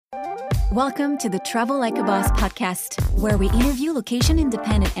Welcome to the Travel Like a Boss podcast, where we interview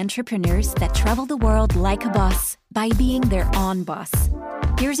location-independent entrepreneurs that travel the world like a boss by being their own boss.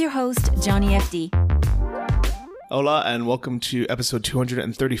 Here's your host, Johnny FD. Hola, and welcome to episode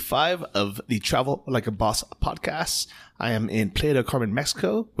 235 of the Travel Like a Boss podcast. I am in Playa del Carmen,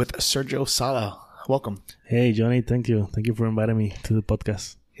 Mexico with Sergio Sala. Welcome. Hey, Johnny. Thank you. Thank you for inviting me to the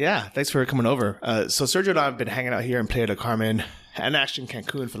podcast. Yeah, thanks for coming over. So Sergio and I have been hanging out here in Playa del Carmen and actually in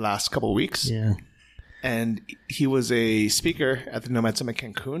Cancun for the last couple of weeks. Yeah. And he was a speaker at the Nomad Summit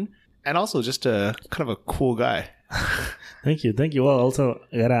Cancun and also just a kind of a cool guy. Thank you. Thank you. Well, also,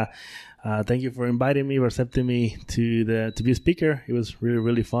 I gotta thank you for inviting me, accepting me to be a speaker. It was really,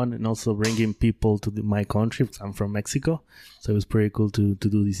 really fun, and also bringing people to my country. I'm from Mexico, so it was pretty cool to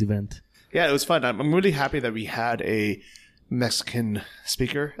do this event. Yeah, it was fun. I'm really happy that we had a Mexican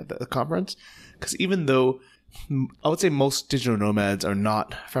speaker at the conference, because even though I would say most digital nomads are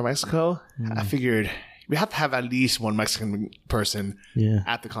not from Mexico, I figured we have to have at least one Mexican person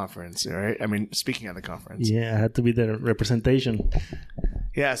at the conference, right? I mean, speaking at the conference. Yeah, I had to be the representation.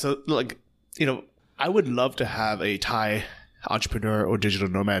 Yeah, so I would love to have a Thai entrepreneur or digital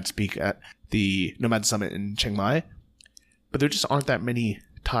nomad speak at the Nomad Summit in Chiang Mai, but there just aren't that many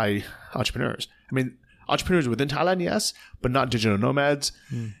Thai entrepreneurs. I mean, entrepreneurs within Thailand, yes, but not digital nomads,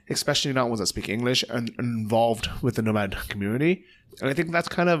 especially not ones that speak English and involved with the nomad community. And I think that's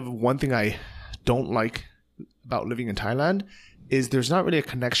kind of one thing I don't like about living in Thailand is there's not really a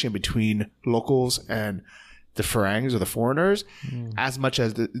connection between locals and the Farangs or the foreigners as much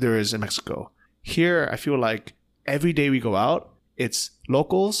as there is in Mexico. Here, I feel like every day we go out, it's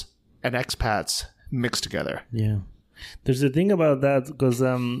locals and expats mixed together. Yeah. There's a thing about that because,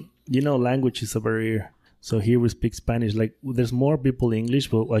 language is a barrier. So here we speak Spanish. Like, there's more people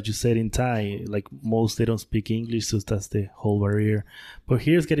English, but what you said in Thai, like most, they don't speak English, so that's the whole barrier. But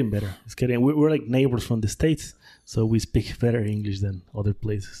here it's getting better. We're like neighbors from the States, so we speak better English than other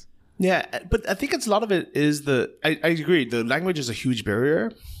places. Yeah, but I think a lot of it is I agree, the language is a huge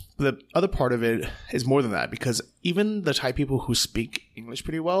barrier. The other part of it is more than that, because even the Thai people who speak English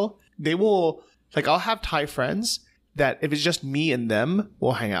pretty well, they will, I'll have Thai friends that if it's just me and them,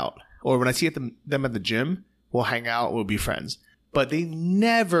 we'll hang out. Or when I see them at the gym, we'll hang out, we'll be friends. But they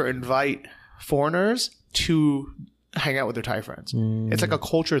never invite foreigners to hang out with their Thai friends. It's like a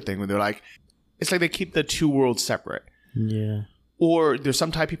culture thing where they're like, it's like they keep the two worlds separate. Yeah. Or there's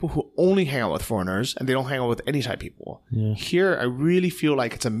some Thai people who only hang out with foreigners and they don't hang out with any Thai people. Yeah. Here, I really feel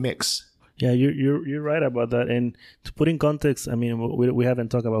like it's a mix. Yeah, you're right about that. And to put in context, I mean, we haven't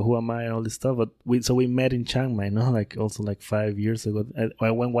talked about who am I and all this stuff, but we met in Chiang Mai, no? 5 years ago. I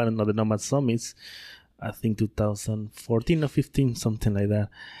went one of the Nomad Summits, I think 2014 or 15, something like that.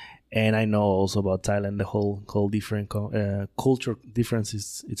 And I know also about Thailand, the whole different culture difference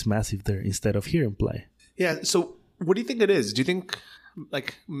it's massive there instead of here in Playa. Yeah. So what do you think it is? Do you think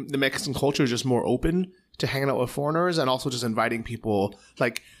the Mexican culture is just more open to hanging out with foreigners and also just inviting people?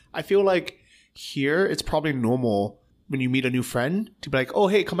 I feel like here it's probably normal when you meet a new friend to be like, oh,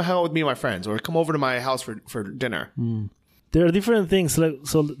 hey, come hang out with me and my friends, or come over to my house for dinner. There are different things.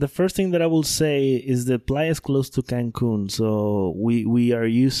 So the first thing that I will say is that Playa is close to Cancun. So we are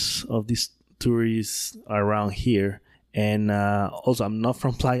used of these tourists around here. And also, I'm not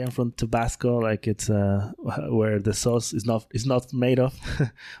from Playa, I'm from Tabasco. It's where the sauce is not made of,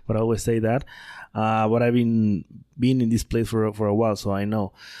 but I always say that. But I've been in this place for a while, so I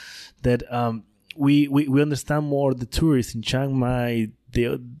know that we understand more the tourists in Chiang Mai.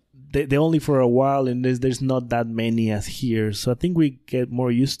 They only for a while, and there's not that many as here. So I think we get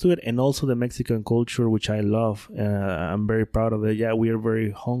more used to it, and also the Mexican culture, which I love. I'm very proud of it. Yeah, we are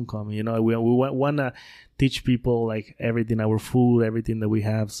very homecoming. We want to teach people everything, our food, everything that we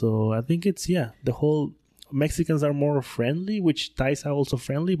have. So I think it's the whole Mexicans are more friendly, which Thais are also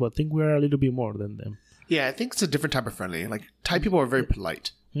friendly, but I think we are a little bit more than them. Yeah, I think it's a different type of friendly. Thai people are very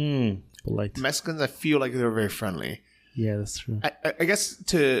polite. Polite. Mexicans, I feel like they're very friendly. Yeah, that's true. I guess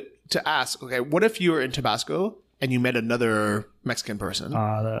to ask, okay, what if you were in Tabasco and you met another Mexican person?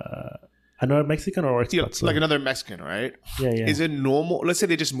 Another Mexican or expat? Another Mexican, right? Yeah. Is it normal? Let's say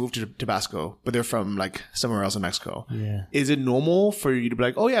they just moved to Tabasco, but they're from somewhere else in Mexico. Yeah. Is it normal for you to be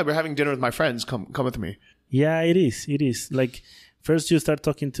like, oh yeah, we're having dinner with my friends. Come with me. Yeah, it is. It is. First you start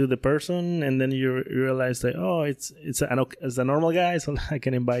talking to the person, and then you realize it's a normal guy, so I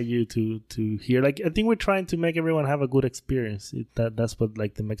can invite you to here. I think we're trying to make everyone have a good experience. That's what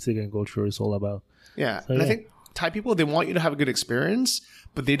the Mexican culture is all about. Yeah, so, I think Thai people, they want you to have a good experience,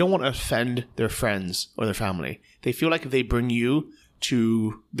 but they don't want to offend their friends or their family. They feel like if they bring you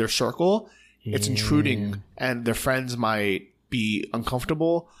to their circle, it's intruding, and their friends might be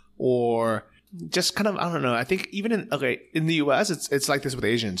uncomfortable or just kind of, I don't know. I think even in the US, it's like this with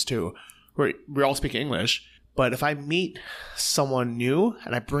Asians too, where we all speak English. But if I meet someone new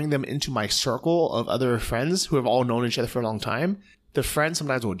and I bring them into my circle of other friends who have all known each other for a long time, the friends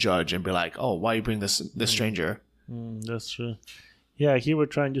sometimes will judge and be like, "Oh, why you bring this stranger?" That's true. Yeah, here we're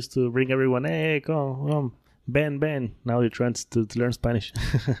trying just to bring everyone. Hey, come, Ben. Now you're trying to learn Spanish.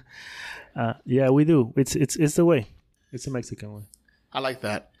 Yeah, we do. It's the way. It's a Mexican way. I like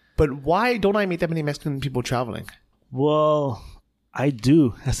that. But why don't I meet that many Mexican people traveling? Well, I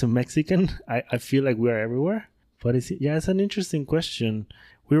do. As a Mexican, I feel like we are everywhere. But it's an interesting question.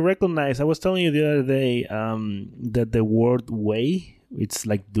 We recognize, I was telling you the other day that the word way, it's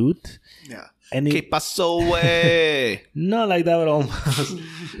like dude. Yeah. And ¿Qué pasó, güey? Not like that at all.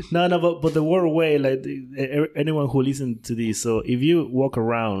 No, but the word way, like anyone who listens to this, so if you walk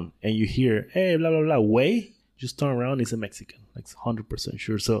around and you hear, hey, blah, blah, blah, way, just turn around, it's a Mexican. Like 100%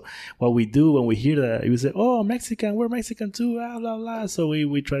 sure. So what we do when we hear that, we say, oh, Mexican, we're Mexican too, blah, blah, blah. So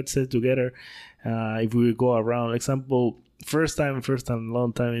we try to say it together. If we go around, example, first time,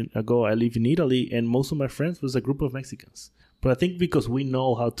 long time ago, I lived in Italy and most of my friends was a group of Mexicans. But I think because we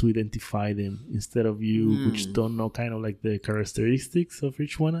know how to identify them instead of you, which don't know kind of like the characteristics of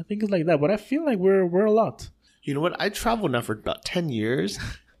each one. I think it's like that. But I feel like we're a lot. You know what? I traveled now for about 10 years,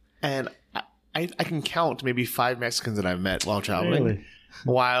 and I can count maybe 5 Mexicans that I've met while traveling. Really?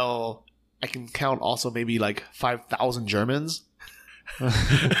 While I can count also maybe like 5,000 Germans.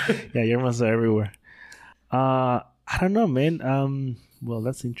 Yeah, Germans are everywhere. I don't know, man. Well,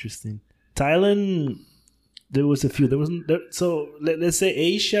 that's interesting. Thailand... There was a few. So let's say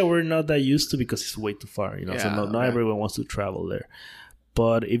Asia, we're not that used to because it's way too far, you know. Yeah, so not everyone wants to travel there.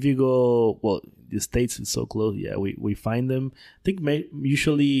 But if you go, well, the States is so close. Yeah, we find them. I think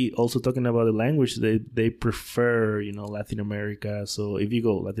usually also talking about the language, they prefer, you know, Latin America. So if you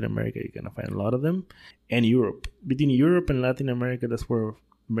go Latin America, you're gonna find a lot of them, and Europe. Between Europe and Latin America, that's where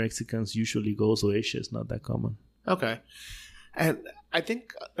Mexicans usually go. So Asia is not that common. Okay, and I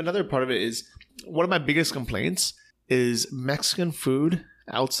think another part of it is, one of my biggest complaints is Mexican food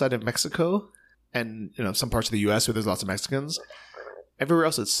outside of Mexico and, you know, some parts of the US where there's lots of Mexicans. Everywhere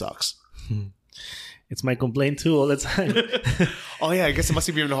else, it sucks. It's my complaint too all the time. Oh, yeah. I guess it must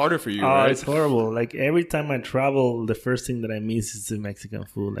be even harder for you, right? It's horrible. Like every time I travel, the first thing that I miss is the Mexican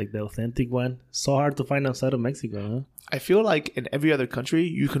food, like the authentic one. So hard to find outside of Mexico, huh? I feel like in every other country,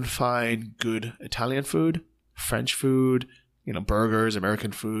 you can find good Italian food, French food, you know, burgers,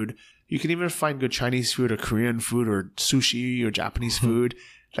 American food. You can even find good Chinese food or Korean food or sushi or Japanese food.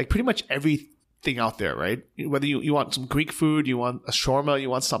 Like pretty much everything out there, right? Whether you want some Greek food, you want a shawarma, you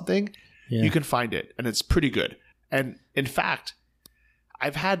want something, you can find it. And it's pretty good. And in fact,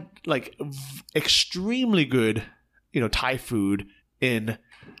 I've had like extremely good, you know, Thai food in,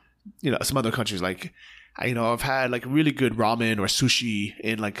 you know, some other countries. Like, you know, I've had like really good ramen or sushi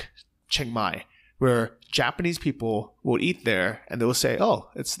in like Chiang Mai, where Japanese people will eat there and they will say, oh,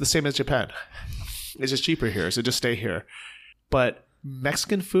 it's the same as Japan. It's just cheaper here, so just stay here. But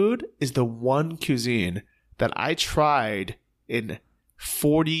Mexican food is the one cuisine that I tried in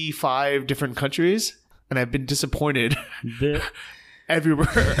 45 different countries, and I've been disappointed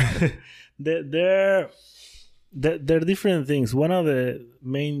everywhere. There are different things. One of the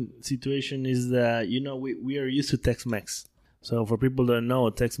main situation is that, you know, we are used to Tex-Mex. So for people that know,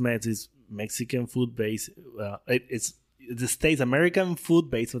 Tex-Mex is Mexican food base. It's the States American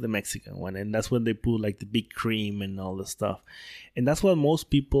food base of the Mexican one, and that's when they put like the big cream and all the stuff, and that's what most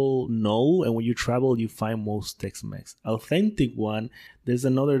people know. And when you travel, you find most Tex-Mex. Authentic one. There's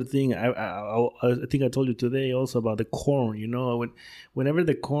another thing. I think I told you today also about the corn. You know, whenever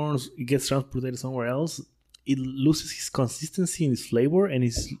the corn gets transported somewhere else, it loses its consistency and its flavor, and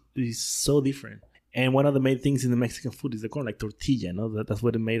it's so different. And one of the main things in the Mexican food is the corn, like tortilla, no? That's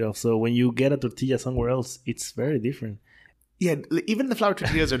what it's made of. So when you get a tortilla somewhere else, it's very different. Yeah, even the flour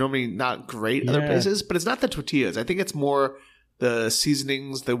tortillas are normally not great other places, but it's not the tortillas. I think it's more the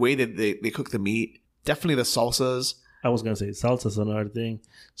seasonings, the way that they cook the meat, definitely the salsas. I was going to say salsas are another thing.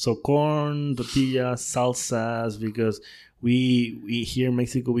 So corn, tortillas, salsas, because we here in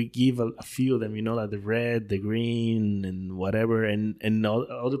Mexico, we give a few of them, you know, like the red, the green, and whatever. And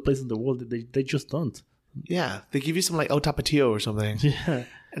other places in the world, they just don't. Yeah, they give you some like El Tapatio or something. Yeah.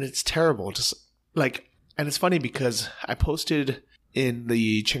 And it's terrible. Just like, and it's funny because I posted in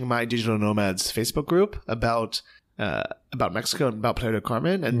the Chiang Mai Digital Nomads Facebook group about Mexico and about Playa del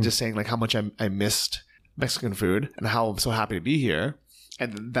Carmen, and just saying like how much I missed Mexican food and how I'm so happy to be here.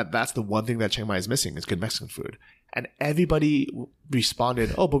 And that's the one thing that Chiang Mai is missing is good Mexican food. And everybody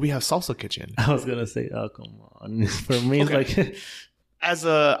responded, "Oh, but we have Salsa Kitchen." I was gonna say, oh come on. For me, it's like As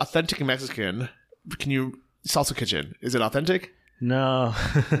a authentic Mexican, can you Salsa Kitchen? Is it authentic? no.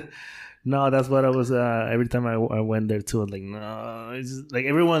 No, that's what I was. Every time I went there too, I was like, no, it's just, like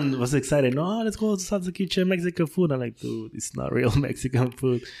everyone was excited. No, let's go to Salsa Kitchen, Mexican food. I'm like, dude, it's not real Mexican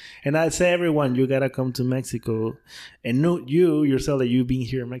food. And I say, everyone, you gotta come to Mexico, and know you yourself that you've been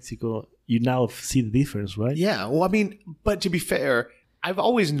here in Mexico. You now see the difference, right? Yeah. Well, I mean, but to be fair, I've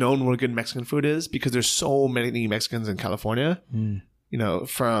always known what good Mexican food is because there's so many Mexicans in California. You know,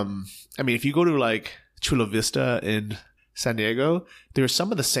 if you go to like Chula Vista in San Diego, there are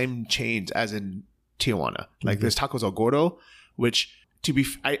some of the same chains as in Tijuana. Like there's Tacos El Gordo, which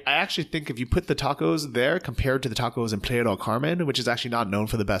I actually think if you put the tacos there compared to the tacos in Playa del Carmen, which is actually not known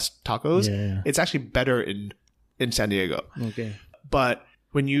for the best tacos, it's actually better in San Diego. Okay. But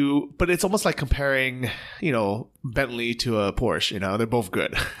it's almost like comparing, you know, Bentley to a Porsche, you know, they're both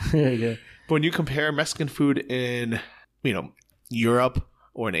good. Yeah. But when you compare Mexican food in, you know, Europe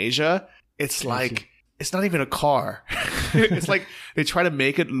or in Asia, it's like, it's not even a car. It's like they try to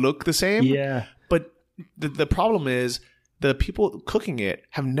make it look the same. Yeah. But the problem is the people cooking it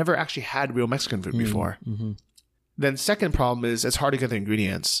have never actually had real Mexican food before. Then second problem is it's hard to get the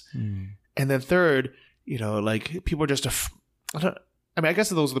ingredients. And then third, you know, like people are just, I guess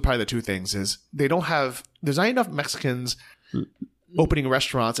those are probably the two things is there's not enough Mexicans opening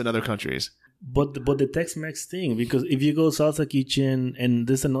restaurants in other countries. But the Tex-Mex thing, because if you go Salsa Kitchen, and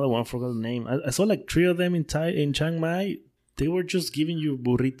there's another one, I forgot the name. I saw like 3 of them in Chiang Mai. They were just giving you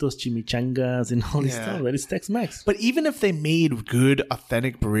burritos, chimichangas, and all this stuff. That is Tex-Mex. But even if they made good,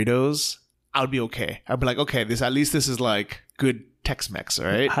 authentic burritos, I would be okay. I'd be like, okay, this is like good Tex-Mex, all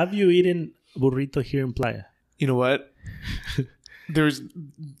right? Have you eaten burrito here in Playa? You know what?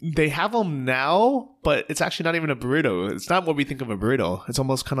 They have them now, but it's actually not even a burrito. It's not what we think of a burrito. It's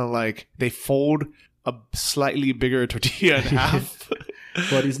almost kind of like they fold a slightly bigger tortilla in half.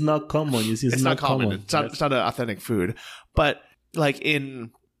 But it's not common. You see, it's not common. It's not an authentic food. But like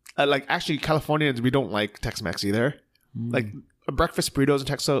actually Californians, we don't like Tex-Mex either. Like breakfast burritos in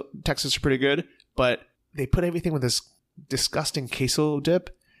Texas are pretty good, but they put everything with this disgusting queso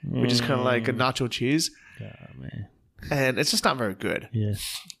dip, which is kind of like a nacho cheese. God, man. And it's just not very good. Yeah.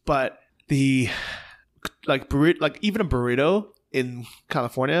 But even a burrito in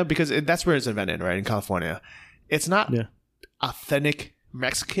California, because that's where it's invented, right? In California, it's not authentic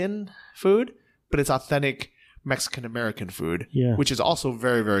Mexican food, but it's authentic Mexican American food, which is also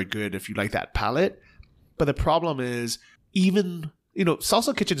very, very good if you like that palate. But the problem is, even, you know,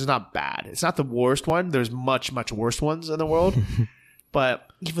 Salsa Kitchen is not bad. It's not the worst one. There's much, much worse ones in the world. But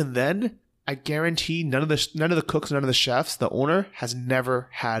even then, I guarantee none of the cooks, none of the chefs, the owner has never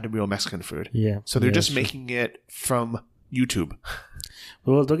had real Mexican food. Yeah. So they're just making it from YouTube.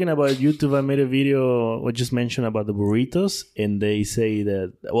 Well, talking about YouTube, I made a video I just mentioned about the burritos, and they say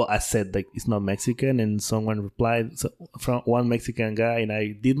that, well, I said like it's not Mexican, and someone replied from one Mexican guy, and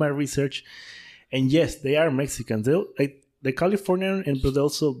I did my research, and yes, they are Mexicans. They're Californian, but they're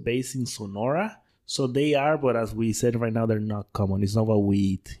also based in Sonora. So they are, but as we said right now, they're not common. It's not what we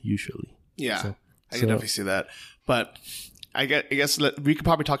eat usually. Yeah, I can definitely see that. But I guess we could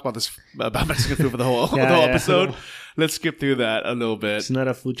probably talk about this about Mexican food for the whole episode. Let's skip through that a little bit. It's not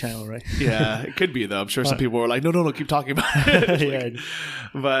a food channel, right? Yeah, it could be though. I'm sure some people were like, no, keep talking about it.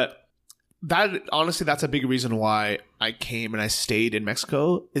 But that's a big reason why I came and I stayed in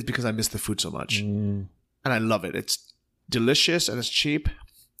Mexico is because I miss the food so much, and I love it. It's delicious and it's cheap,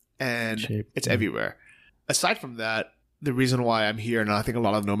 and it's everywhere. Aside from that, the reason why I'm here, and I think a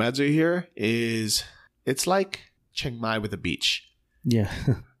lot of nomads are here, is it's like Chiang Mai with a beach. Yeah.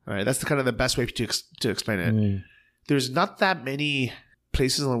 All right. That's kind of the best way to explain it. There's not that many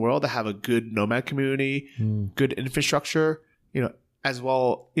places in the world that have a good nomad community, good infrastructure, you know, as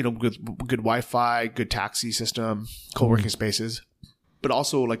well, you know, good Wi-Fi, good taxi system, co-working spaces, but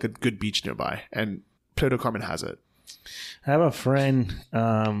also like a good beach nearby. And Playa del Carmen has it. I have a friend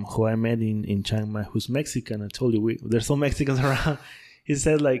who I met in Chiang Mai who's Mexican. I told you there's some Mexicans around. He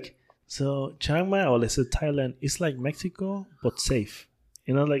said like, so Chiang Mai, or let's say Thailand, it's like Mexico but safe.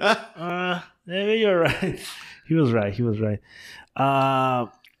 You know, like maybe you're right. He was right. I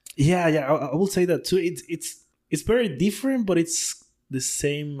will say that too. It's very different, but it's the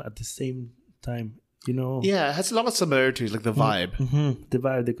same at the same time. You know, yeah, it has a lot of similarities, like the vibe. The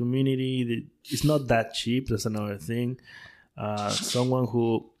vibe, the community. It's not that cheap. That's another thing. Someone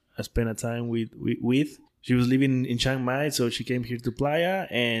who I spent a time with, she was living in Chiang Mai, so she came here to Playa,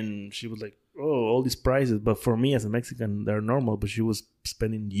 and she was like, oh, all these prices. But for me as a Mexican, they're normal. But she was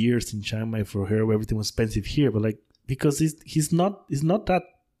spending years in Chiang Mai. For her, everything was expensive here. But like, because he's not that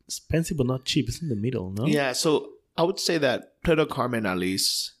expensive, but not cheap. It's in the middle, no? Yeah, so I would say that Playa del Carmen, at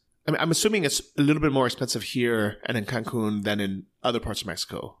least, I mean, I'm assuming it's a little bit more expensive here and in Cancun than in other parts of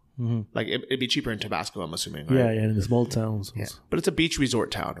Mexico. Mm-hmm. Like, it'd be cheaper in Tabasco, I'm assuming, right? Yeah, in the small towns. Yeah. But it's a beach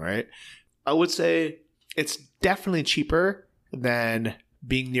resort town, right? I would say it's definitely cheaper than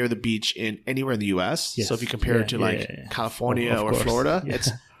being near the beach in anywhere in the U.S. Yes. So if you compare it to California Of or course. Florida, Yeah. it's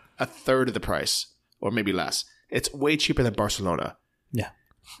a third of the price or maybe less. It's way cheaper than Barcelona. Yeah.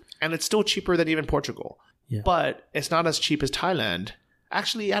 And it's still cheaper than even Portugal. Yeah. But it's not as cheap as Thailand.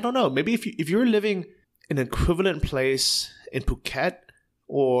 Actually, I don't know. Maybe if you're living in an equivalent place in Phuket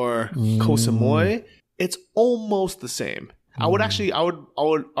or Koh Samui, it's almost the same. I would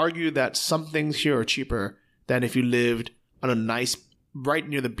argue that some things here are cheaper than if you lived on a nice, right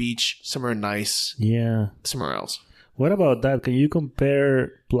near the beach, somewhere nice, somewhere else. What about that? Can you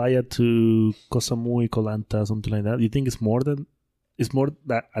compare Playa to Koh Samui, Koh Lanta, something like that? You think it's more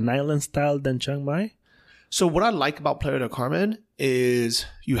that an island style than Chiang Mai? So what I like about Playa del Carmen is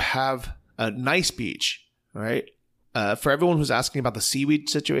you have a nice beach, right? For everyone who's asking about the seaweed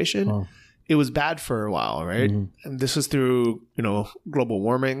situation, it was bad for a while, right? Mm-hmm. And this is through, global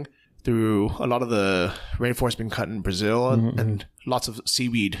warming, through a lot of the rainforest being cut in Brazil and lots of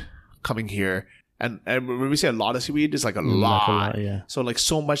seaweed coming here. And when we say a lot of seaweed, it's like a lot. Yeah. So like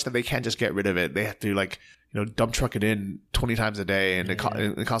so much that they can't just get rid of it. They have to dump truck it in 20 times a day and it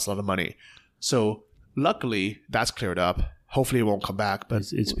costs a lot of money. So luckily that's cleared up. Hopefully it won't come back, but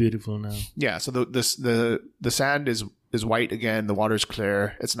it's beautiful now. Yeah. So the sand is white again. The water's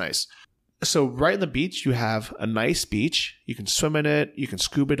clear. It's nice. So right on the beach, you have a nice beach. You can swim in it. You can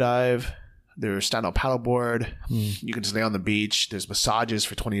scuba dive. There's stand-up paddleboard. You can stay on the beach. There's massages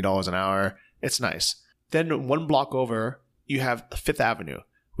for $20 an hour. It's nice. Then one block over, you have Fifth Avenue,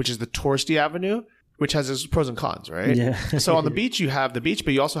 which is the touristy avenue, which has its pros and cons, right? Yeah. So on the beach, you have the beach,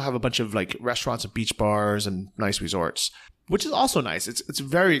 but you also have a bunch of like restaurants and beach bars and nice resorts, which is also nice. It's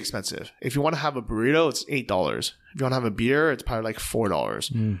very expensive. If you want to have a burrito, it's $8. If you want to have a beer, it's probably like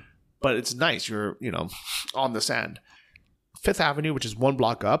 $4. But it's nice. You're, on the sand. Fifth Avenue, which is one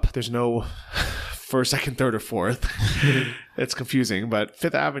block up. There's no first, second, third, or fourth. It's confusing. But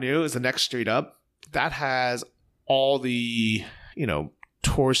Fifth Avenue is the next street up. That has all the,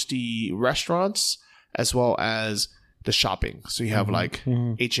 touristy restaurants as well as the shopping. So you have like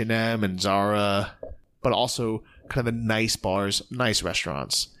H&M and Zara, but also kind of the nice bars, nice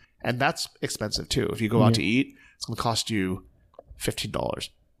restaurants. And that's expensive too. If you go out to eat, it's going to cost you $15.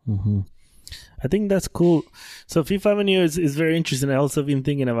 I think that's cool. So Fifth Avenue is very interesting. I also been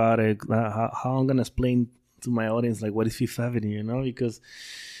thinking about it, how I'm gonna explain to my audience like what is Fifth Avenue, because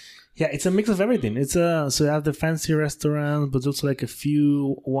it's a mix of everything. It's so you have the fancy restaurants, but also like a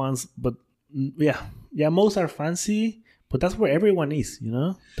few ones. But most are fancy, but that's where everyone is.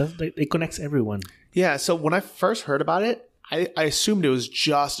 That's like, it connects everyone. Yeah. So when I first heard about it, I assumed it was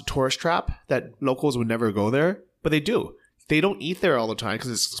just a tourist trap that locals would never go there, but they do. They don't eat there all the time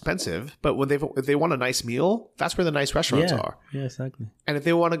because it's expensive. But when if they want a nice meal, that's where the nice restaurants are. Yeah, exactly. And if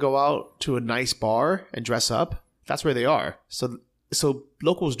they want to go out to a nice bar and dress up, that's where they are. So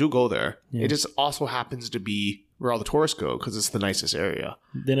locals do go there. Yeah. It just also happens to be where all the tourists go because it's the nicest area.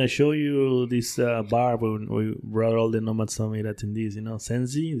 Then I show you this bar where we brought all the Nomad Summit attendees.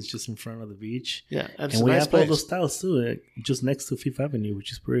 Senzi is just in front of the beach. Yeah, and we have all those styles too, just next to Fifth Avenue,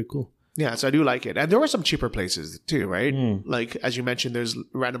 which is pretty cool. Yeah, so I do like it. And there were some cheaper places too, right? Like, as you mentioned, there's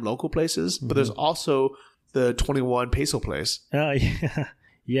random local places, but there's also the 21 peso place. Oh, yeah.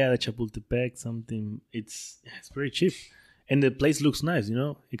 Yeah, the Chapultepec, something. It's very cheap. And the place looks nice,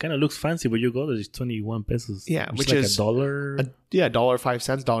 It kind of looks fancy, but you go there, it's 21 pesos. Yeah, which is is $1.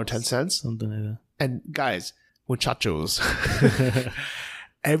 $1.05, $1.10. Something like that. And guys, muchachos,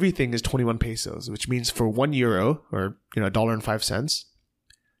 everything is 21 pesos, which means for €1 or, $1.05,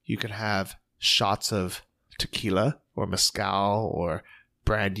 you can have shots of tequila or mezcal or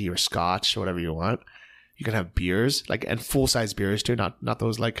brandy or scotch or whatever you want. You can have beers, and full-size beers too, not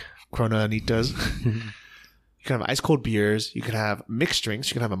those like Corona-Anitas. You can have ice cold beers. You can have mixed drinks.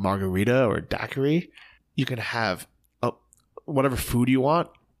 You can have a margarita or a daiquiri. You can have whatever food you want.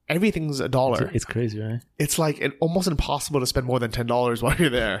 Everything's $1. It's crazy, right? It's like almost impossible to spend more than $10 while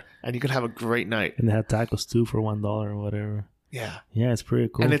you're there, and you can have a great night. And they have tacos too for $1 or whatever. Yeah. Yeah, it's pretty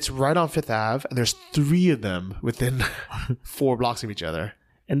cool. And it's right on Fifth Ave, and there's 3 of them within 4 blocks of each other.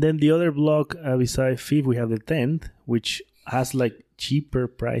 And then the other block beside Fifth, we have the 10th, which has like cheaper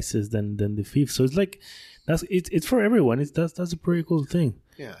prices than the Fifth. So it's like it's for everyone. That's a pretty cool thing.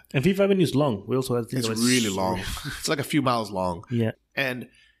 Yeah. And Fifth Avenue is long. We also have to think It's about really long. It's like a few miles long. Yeah. And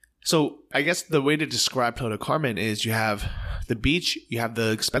so I guess the way to describe Playa del Carmen is you have the beach, you have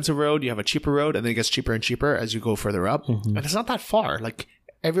the expensive road, you have a cheaper road, and then it gets cheaper and cheaper as you go further up. And it's not that far. Like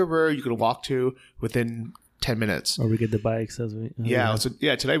everywhere you can walk to within 10 minutes. Or we get the bikes as we. So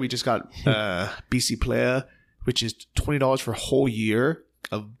today we just got BC Playa, which is $20 for a whole year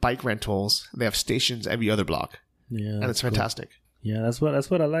of bike rentals. They have stations every other block. Yeah. And it's fantastic. Cool. Yeah, that's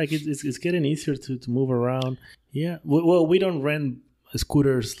what I like. It's getting easier to move around. Yeah. Well, we don't rent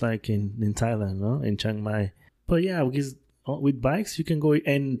scooters like in Thailand, no? In Chiang Mai. But yeah, because with bikes you can go,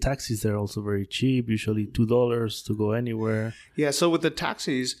 and taxis they're also very cheap, usually $2 to go anywhere. Yeah, so with the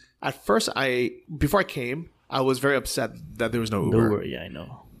taxis, at first before I came, I was very upset that there was no Uber. Yeah, I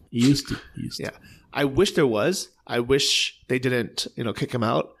know. It used to. Yeah. I wish there was. I wish they didn't, kick him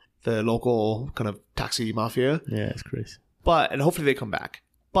out, the local kind of taxi mafia. Yeah, it's crazy. And hopefully they come back.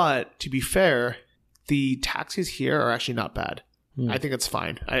 But to be fair, the taxis here are actually not bad. I think it's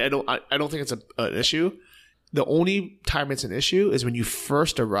fine. I don't think it's an issue. The only time it's an issue is when you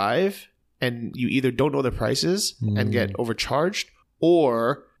first arrive and you either don't know the prices and get overcharged,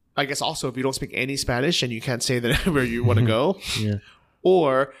 or I guess also if you don't speak any Spanish and you can't say that where you want to go,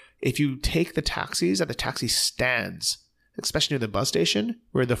 or if you take the taxis at the taxi stands, especially near the bus station,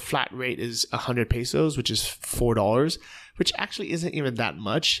 where the flat rate is 100 pesos, which is $4, which actually isn't even that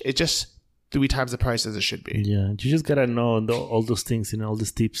much. It's just 3 times the price as it should be. Yeah, you just gotta know all those things, all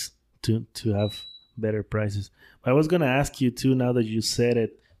these tips to have better prices. But I was gonna ask you too, now that you said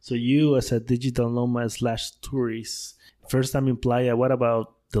it. So you, as a digital nomad / tourist, first time in Playa, what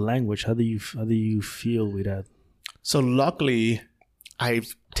about the language? How do you feel with that? So luckily,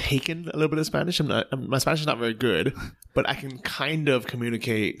 I've taken a little bit of Spanish. My Spanish is not very good, but I can kind of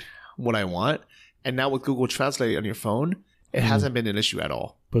communicate what I want. And now with Google Translate on your phone, it hasn't been an issue at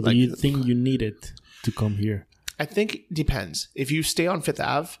all. But do you think you need it to come here? I think it depends. If you stay on Fifth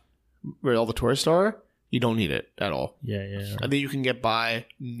Ave, where all the tourists are, you don't need it at all. Yeah. I think you can get by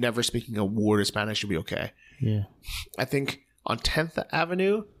never speaking a word of Spanish. You'll be okay. Yeah. I think on 10th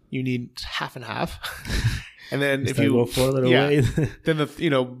Avenue, you need half and half. And then if you go further away, then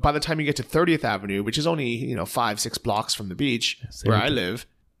by the time you get to 30th Avenue, which is only 5-6 blocks from the beach where I live,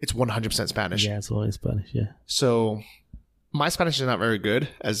 it's 100% Spanish. Yeah, it's all in Spanish. Yeah. So my Spanish is not very good,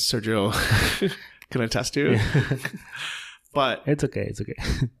 as Sergio can attest to. But it's okay. It's okay.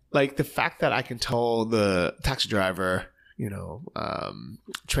 Like the fact that I can tell the taxi driver,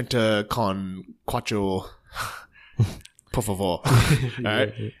 30 con 4 por favor. All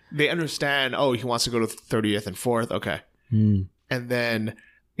right. Yeah. They understand, he wants to go to 30th and 4th. Okay. And then,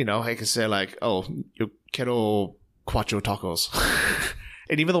 I can say like, yo quiero 4 tacos.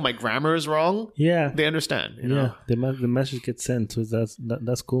 And even though my grammar is wrong, they understand. Yeah. The message gets sent. So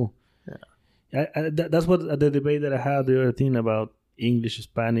that's cool. Yeah. That's what the debate that I had the other thing about English,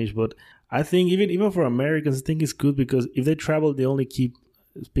 Spanish. But I think even for Americans, I think it's good because if they travel, they only keep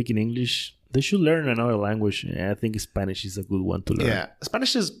speaking English. They should learn another language. And I think Spanish is a good one to learn. Yeah.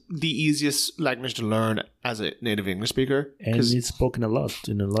 Spanish is the easiest language to learn as a native English speaker. And it's spoken a lot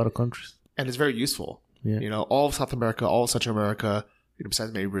in a lot of countries. And it's very useful. Yeah. All of South America, all of Central America,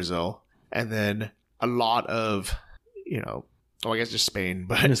 besides maybe Brazil. And then a lot of, I guess just Spain.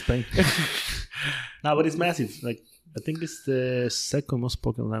 But in Spain. No, but it's massive. Like, I think it's the second most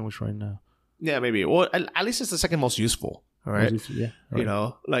spoken language right now. Yeah, maybe. Well, at least it's the second most useful. All right. Yeah.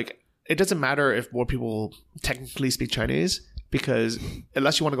 Right. It doesn't matter if more people technically speak Chinese, because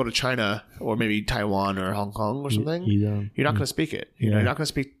unless you want to go to China or maybe Taiwan or Hong Kong or something, you're not going to speak it. You're not going to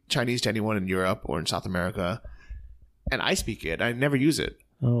speak Chinese to anyone in Europe or in South America. And I speak it. I never use it.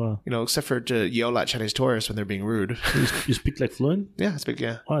 Oh, wow. Except for to yell at Chinese tourists when they're being rude. You speak like fluent? Yeah, I speak,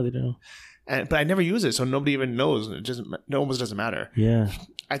 yeah. Oh, I didn't know. But I never use it, so nobody even knows. It almost doesn't matter. Yeah.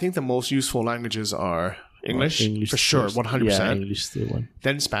 I think the most useful languages are English for sure, 100%. Yeah, English is the one.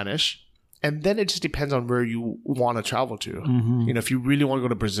 Then Spanish. And then it just depends on where you want to travel to. Mm-hmm. If you really want to go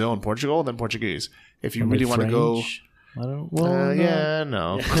to Brazil and Portugal, then Portuguese. If you really want to go... I don't know. Yeah,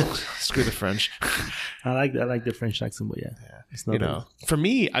 no. Screw the French. I like the French accent, but yeah. It's not for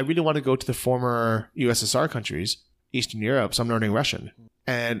me, I really want to go to the former USSR countries, Eastern Europe, so I'm learning Russian.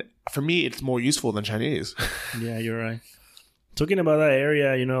 And for me, it's more useful than Chinese. Yeah, you're right. Talking about that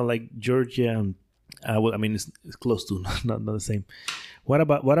area, like Georgia, it's close to, not the same. What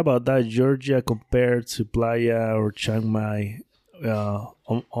about that Georgia compared to Playa or Chiang Mai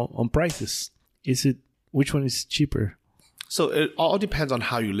on prices? Which one is cheaper? So it all depends on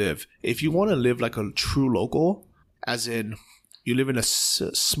how you live. If you want to live like a true local, as in you live in a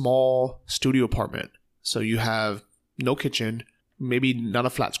small studio apartment. So you have no kitchen, maybe not a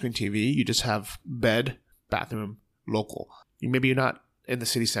flat screen TV. You just have bed, bathroom, local. Maybe you're not in the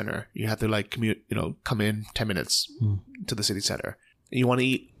city center. You have to like commute, come in 10 minutes to the city center. You want to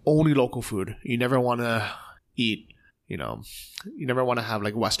eat only local food. You never want to eat, you never want to have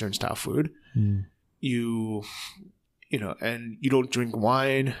like Western style food. And you don't drink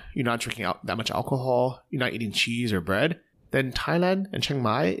wine. You're not drinking that much alcohol. You're not eating cheese or bread. Then Thailand and Chiang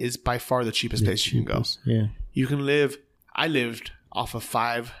Mai is by far the cheapest place you can go. Yeah. You can I lived off of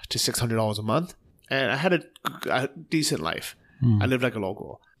 $500 to $600 a month, and I had a decent life. I lived like a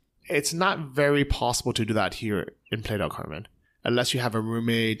local. It's not very possible to do that here in Playa del Carmen, unless you have a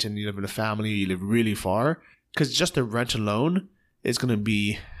roommate and you live in a family, you live really far, because just the rent alone is going to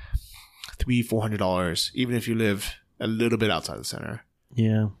be $300-$400, even if you live a little bit outside the center.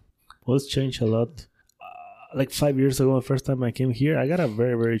 Yeah. Well, it's changed a lot. Like 5 years ago, the first time I came here, I got a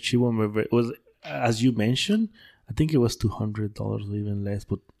very, very cheap one. It was, as you mentioned, I think it was $200 or even less,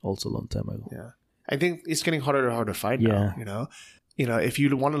 but also a long time ago. Yeah. I think it's getting harder and harder to find now, if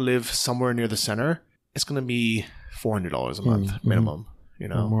you want to live somewhere near the center, it's going to be $400 a month minimum,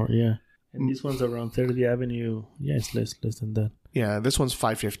 Or more, yeah. And this one's around 30th Avenue. Yeah, it's less than that. Yeah, this one's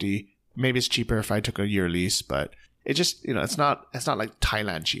 $550. Maybe it's cheaper if I took a year lease, but it just, it's not like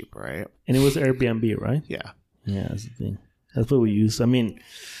Thailand cheap, right? And it was Airbnb, right? Yeah. Yeah, that's the thing. That's what we use. I mean,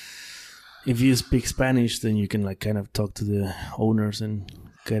 if you speak Spanish, then you can like kind of talk to the owners and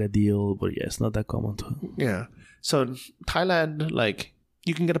get a deal. But yeah, it's not that common too. Yeah. So Thailand, like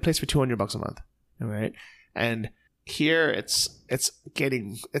you can get a place for $200 a month, right? And here it's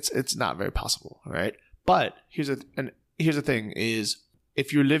not very possible, right? But here's the thing is,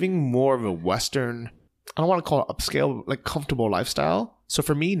 if you're living more of a Western, I don't want to call it upscale, like comfortable lifestyle. So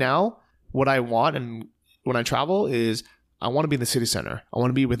for me now, what I want and when I travel is I want to be in the city center. I want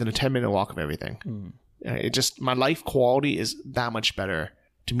to be within a 10-minute walk of everything. My life quality is that much better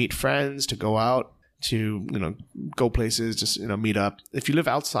to meet friends, to go out, to, go places, just, meet up. If you live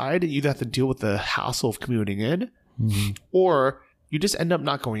outside, you either have to deal with the hassle of commuting in or you just end up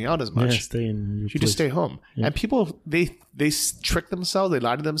not going out as much. You just stay home. Yeah. And people, they trick themselves, they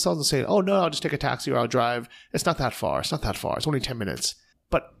lie to themselves and say, oh, no, I'll just take a taxi or I'll drive. It's not that far. It's only 10 minutes.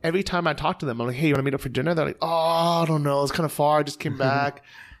 But every time I talk to them, I'm like, hey, you want to meet up for dinner? They're like, oh, I don't know. It's kind of far. I just came back.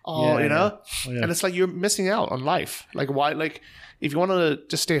 And it's like you're missing out on life. Like, why? Like, if you want to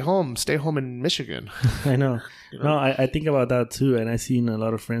just stay home in Michigan. I know. No, I think about that too. And I've seen a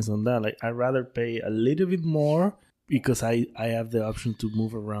lot of friends on that. Like, I'd rather pay a little bit more because I have the option to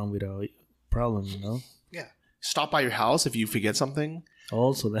move around without problem, Yeah. Stop by your house if you forget something.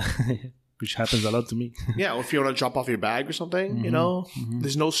 Also that... which happens a lot to me. Yeah, or if you want to drop off your bag or something,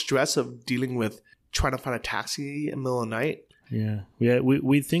 there's no stress of dealing with trying to find a taxi in the middle of the night. Yeah,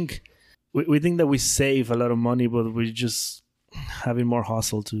 we think that we save a lot of money, but we're just having more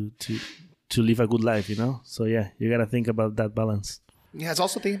hustle to live a good life, So yeah, you gotta think about that balance. Yeah, it's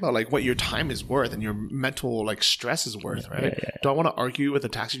also thinking about like what your time is worth and your mental like stress is worth, right? Yeah. Do I want to argue with a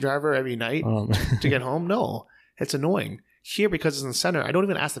taxi driver every night to get home? No, it's annoying. Here, because it's in the center, I don't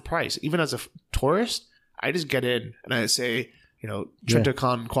even ask the price. Even as a tourist, I just get in and I say, 30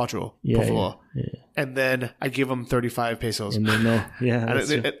 con cuatro, por favor. Yeah. And then I give them 35 pesos. And they know. Yeah.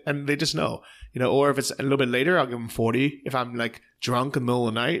 and they just know. Or if it's a little bit later, I'll give them 40. If I'm like drunk in the middle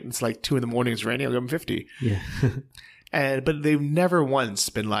of the night, it's like 2 a.m, it's raining, I'll give them 50. Yeah. But they've never once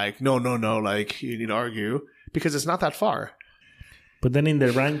been like, no, like you need to argue because it's not that far. But then in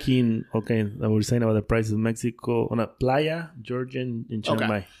the ranking, okay, I was saying about the prices of Mexico on a Playa, Georgia, and Chiang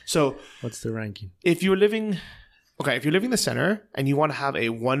Mai. So what's the ranking? If you're living in the center and you want to have a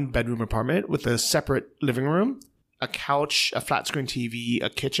 1-bedroom apartment with a separate living room, a couch, a flat screen TV,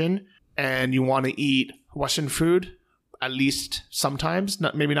 a kitchen, and you want to eat Western food, at least sometimes,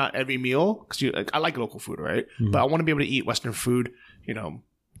 maybe not every meal, because I like local food, right? But I want to be able to eat Western food,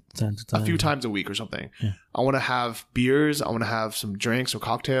 time to time. A few times a week or something. Yeah. I want to have beers. I want to have some drinks or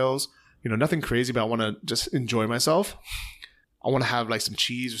cocktails. Nothing crazy, but I want to just enjoy myself. I want to have like some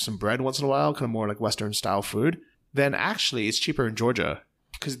cheese or some bread once in a while, kind of more like Western style food. Then actually it's cheaper in Georgia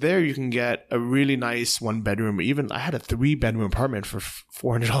because there you can get a really nice 1-bedroom. Even I had a 3-bedroom apartment for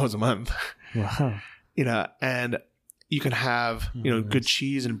 $400 a month. Wow. And you can have, good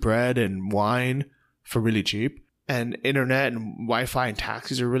cheese and bread and wine for really cheap. And internet and Wi-Fi and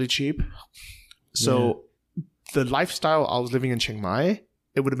taxis are really cheap. So the lifestyle I was living in Chiang Mai,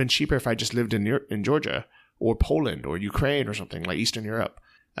 it would have been cheaper if I just lived in Georgia or Poland or Ukraine or something like Eastern Europe.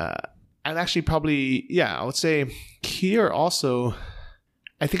 And actually probably, I would say here also,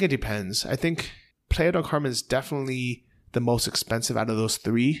 I think it depends. I think Playa del Carmen is definitely the most expensive out of those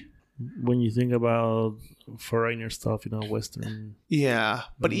three. When you think about foreigner stuff, Western. Yeah,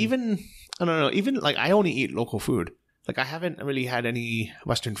 but even I don't know. Even like I only eat local food. Like I haven't really had any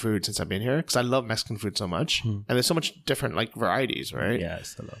Western food since I've been here because I love Mexican food so much, and there's so much different like varieties, right? Yeah, I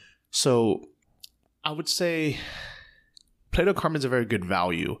still love. So I would say Playa del Carmen's a very good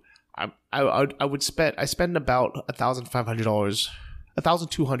value. I would spend about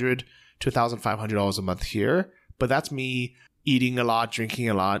 $1,200 to $1,500 a month here, but that's me eating a lot, drinking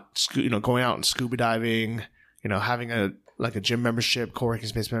a lot, going out and scuba diving, having a gym membership, co-working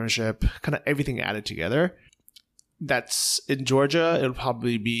space membership, kind of everything added together. That's in Georgia, it'll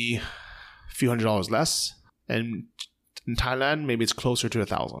probably be a few $100s less, and in Thailand maybe it's closer to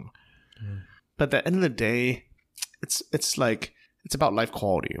 1,000. But at the end of the day, it's like it's about life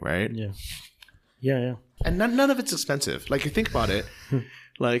quality, right? Yeah. And none of it's expensive. Like, you think about it,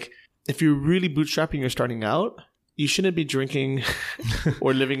 like, if you're really bootstrapping, you're starting out, you shouldn't be drinking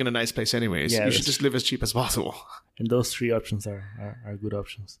or living in a nice place anyways. You should just live as cheap as possible. And those three options are good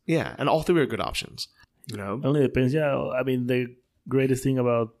options. Yeah, and all three are good options. Only depends. Yeah, I mean, the greatest thing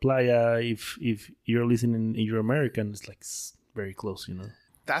about Playa, if you're listening, you're American, it's like very close,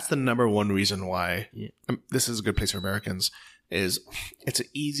 That's the number one reason why this is a good place for Americans. Is it's an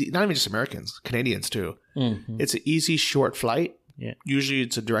easy, not even just Americans, Canadians too. Mm-hmm. It's an easy, short flight. Yeah. Usually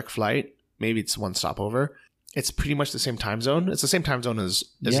it's a direct flight. Maybe it's one stopover. It's pretty much the same time zone. It's the same time zone as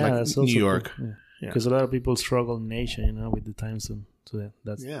like New York. Because a lot of people struggle in Asia, with the time zone. So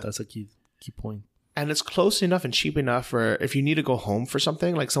that's a key point. And it's close enough and cheap enough where if you need to go home for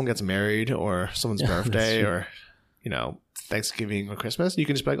something, like someone gets married or someone's birthday or, Thanksgiving or Christmas, you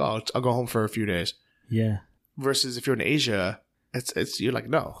can just be like, oh, I'll go home for a few days. Yeah. Versus if you're in Asia, it's you're like,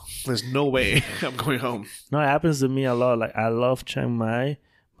 no, there's no way I'm going home. No, it happens to me a lot. Like, I love Chiang Mai.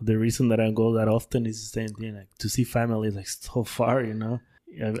 But the reason that I don't go that often is the same thing. Like, to see family is like so far,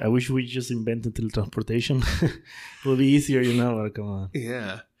 I wish we just invented teletransportation. It would be easier, but come on.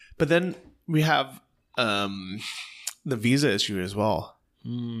 Yeah. But then we have the visa issue as well.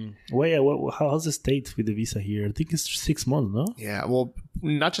 How's the States with the visa here? I think it's 6 months, no? Yeah, well,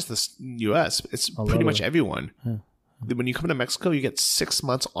 not just the U.S. It's pretty much everyone. Yeah. When you come to Mexico, you get 6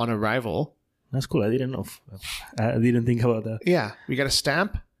 months on arrival. That's cool. I didn't know. I didn't think about that. Yeah, you get a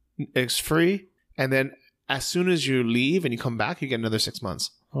stamp. It's free. And then as soon as you leave and you come back, you get another 6 months.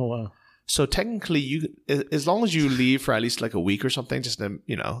 Oh, wow. So technically, as long as you leave for at least like a week or something, just to,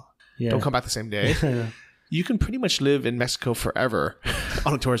 don't come back the same day. You can pretty much live in Mexico forever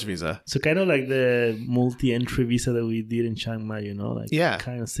on a tourist visa. So kind of like the multi-entry visa that we did in Chiang Mai,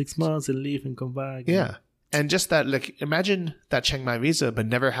 kind of 6 months and leave and come back. Yeah. And just that, like, imagine that Chiang Mai visa, but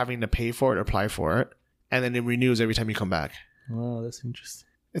never having to pay for it or apply for it. And then it renews every time you come back. Wow, that's interesting.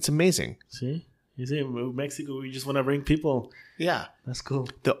 It's amazing. See? You see, Mexico, we just want to bring people. Yeah. That's cool.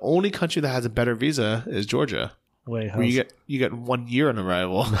 The only country that has a better visa is Georgia. Wait, where you get 1 year on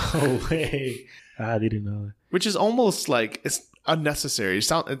arrival. No way. I didn't know that. Which is almost like it's unnecessary.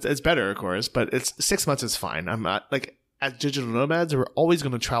 It's better, of course, but it's 6 months is fine. I'm not like, as digital nomads, we're always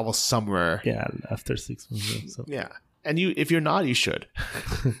going to travel somewhere. Yeah, after 6 months. Yeah, so. Yeah. And if you're not, you should.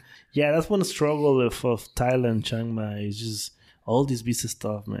 Yeah, that's one struggle of Thailand, Chiang Mai. It's just all this visa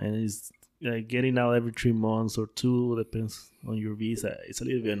stuff, man. It's like getting out every 3 months or 2, depends on your visa. It's a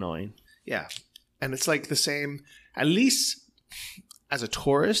little bit annoying. Yeah. And it's like the same, at least as a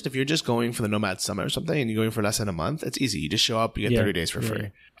tourist, if you're just going for the Nomad Summit or something and you're going for less than a month, it's easy. You just show up, you get 30 days for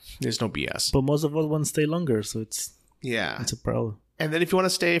free. There's no BS. But most of us want to stay longer, so it's a problem. And then if you want to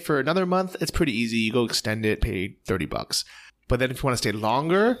stay for another month, it's pretty easy. You go extend it, pay $30. But then if you want to stay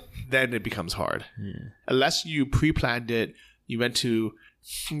longer, then it becomes hard. Yeah. Unless you pre-planned it, you went to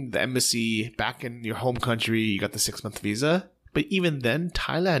the embassy back in your home country, you got the 6-month visa. But even then,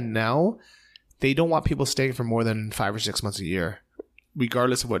 Thailand now, they don't want people staying for more than 5 or 6 months a year,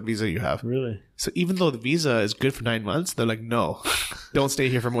 regardless of what visa you have. Really? So even though the visa is good for 9 months, they're like, no, don't stay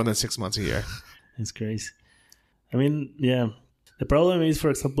here for more than 6 months a year. It's crazy. I mean, yeah. The problem is,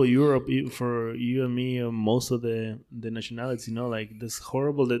 for example, Europe, for you and me, most of the nationalities, like this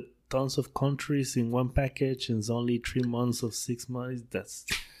horrible that tons of countries in one package and it's only 3 months of 6 months. That's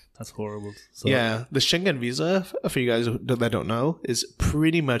horrible. So, yeah, the Schengen visa, for you guys that don't know, is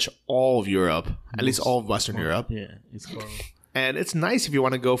pretty much all of Europe, at least all of Western Europe. Yeah, it's horrible. And it's nice if you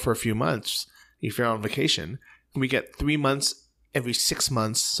want to go for a few months, if you're on vacation. We get 3 months every 6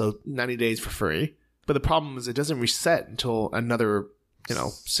 months, so 90 days for free. But the problem is it doesn't reset until another,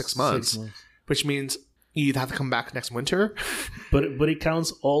 6 months. Which means you'd have to come back next winter. But it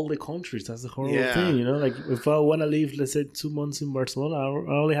counts all the countries. That's the horrible Yeah. thing, you know. Like if I want to live, let's say 2 months in Barcelona, I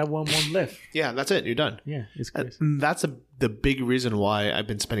only have 1 month left. Yeah, that's it. You're done. Yeah, it's crazy. And that's the big reason why I've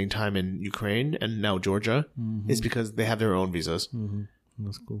been spending time in Ukraine and now Georgia is because they have their own visas.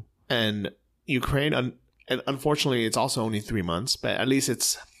 That's cool. And Ukraine, and unfortunately, it's also only 3 months, but at least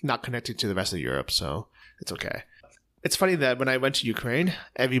it's not connected to the rest of Europe, so it's okay. It's funny that when I went to Ukraine,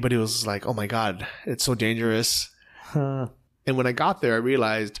 everybody was like, oh my God, it's so dangerous. And when I got there, I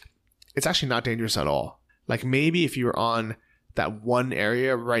realized it's actually not dangerous at all. Like maybe if you were on that one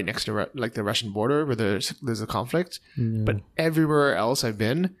area right next to like the Russian border where there's a conflict, but everywhere else I've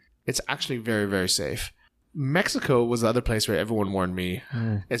been, it's actually very, very safe. Mexico was the other place where everyone warned me,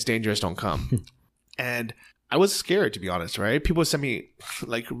 it's dangerous, don't come. And I was scared, to be honest, right? People would send me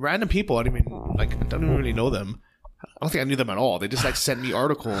like random people. I don't even really know them. I don't think I knew them at all. They just like sent me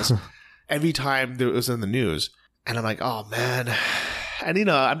articles every time it was in the news. And I'm like, oh man. And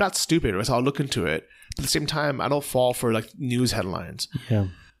I'm not stupid, so I'll look into it. But at the same time, I don't fall for like news headlines. Yeah.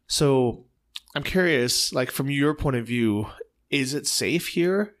 So I'm curious, like from your point of view, is it safe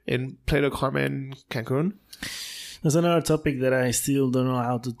here in Playa del Carmen, Cancun? There's another topic that I still don't know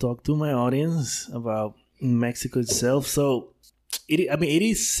how to talk to my audience about Mexico itself. So it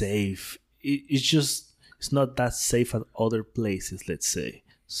is safe. It's not that safe as other places, let's say.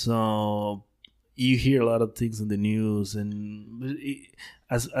 So you hear a lot of things in the news, and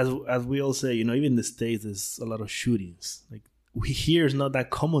as we all say, even in the States, there's a lot of shootings. Like here, it's not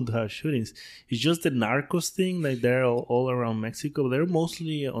that common to have shootings. It's just the narcos thing. Like they're all around Mexico. They're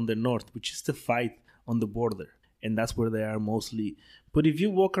mostly on the north, which is the fight on the border, and that's where they are mostly. But if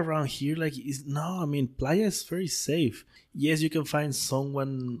you walk around here, Playa is very safe. Yes, you can find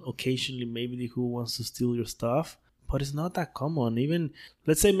someone occasionally maybe who wants to steal your stuff, but it's not that common. Even,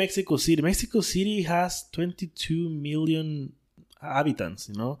 let's say Mexico City. Mexico City has 22 million inhabitants,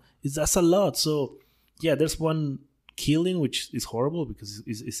 that's a lot. So, yeah, there's one killing, which is horrible because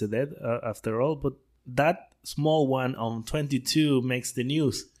it's a dead after all, but that small one on 22 makes the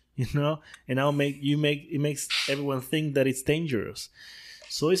news. And now it makes everyone think that it's dangerous.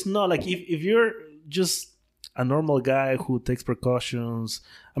 So it's not like if you're just a normal guy who takes precautions.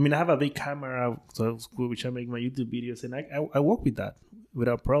 I have a big camera, which I make my YouTube videos, and I work with that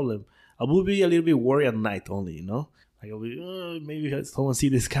without problem. I will be a little bit worried at night only, Like I'll be, maybe if someone see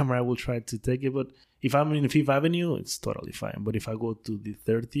this camera, I will try to take it. But if I'm in Fifth Avenue, it's totally fine. But if I go to the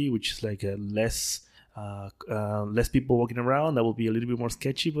 30, which is like a less people walking around, that will be a little bit more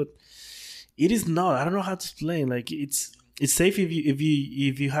sketchy. But it is not. I don't know how to explain. Like it's safe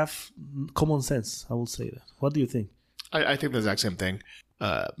if you have common sense. I will say that. What do you think? I think the exact same thing.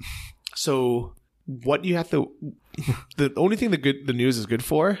 So what you have to, the only thing the news is good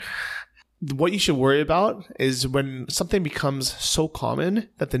for, what you should worry about is when something becomes so common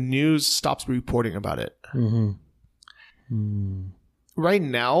that the news stops reporting about it. Right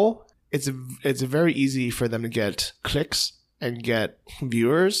now, it's very easy for them to get clicks and get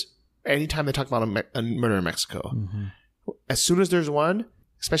viewers anytime they talk about a murder in Mexico. As soon as there's one,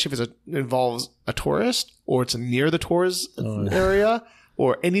 especially if it involves a tourist or it's near the tourist area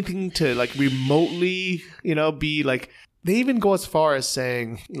or anything to like remotely, be like, they even go as far as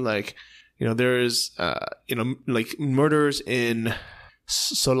saying like, there's, like murders in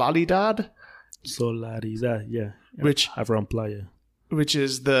Soledad, yeah. Which around Playa. Which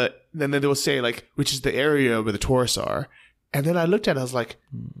is then they will say like, which is the area where the tourists are. And then I looked at it, I was like,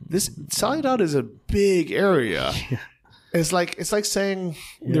 this Soledad is a big area. Yeah. It's like saying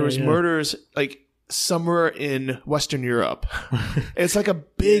there was murders like somewhere in Western Europe. It's like a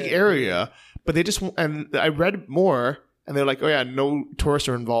big area, but they just, and I read more and they're like, oh yeah, no tourists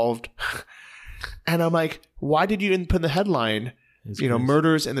are involved. And I'm like, why did you put in the headline,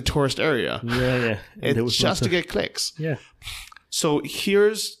 murders in the tourist area? Yeah. It's just to get clicks. Yeah. So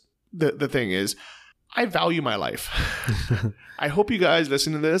here's the thing is, I value my life. I hope you guys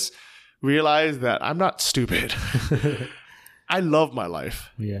listening to this realize that I'm not stupid. I love my life.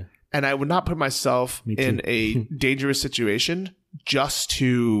 Yeah. And I would not put myself in a dangerous situation just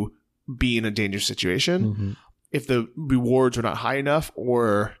to be in a dangerous situation if the rewards are not high enough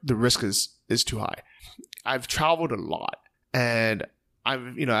or the risk is too high. I've traveled a lot and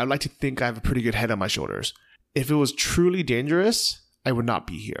I'd like to think I have a pretty good head on my shoulders. If it was truly dangerous, I would not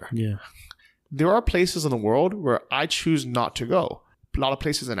be here. Yeah. There are places in the world where I choose not to go. A lot of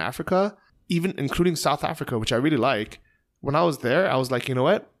places in Africa, even including South Africa, which I really like. When I was there, I was like, you know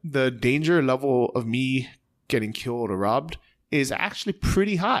what? The danger level of me getting killed or robbed is actually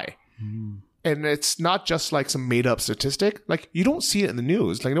pretty high. And it's not just like some made up statistic. Like, you don't see it in the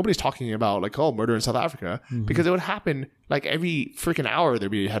news. Like, nobody's talking about like, oh, murder in South Africa, because it would happen like every freaking hour.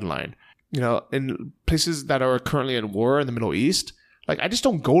 There'd be a headline, you know, in places that are currently at war in the Middle East. Like, I just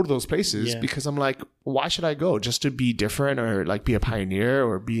don't go to those places because I'm like, why should I go? Just to be different or like be a pioneer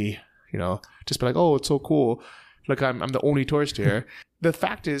or be, you know, just be like, oh, it's so cool. Like, I'm the only tourist here. The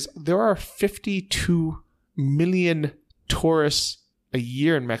fact is, there are 52 million tourists a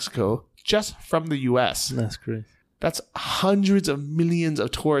year in Mexico just from the US. That's great. That's hundreds of millions of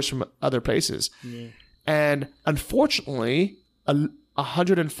tourists from other places. Yeah. And unfortunately,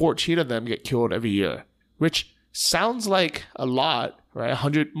 114 of them get killed every year, which sounds like a lot, right?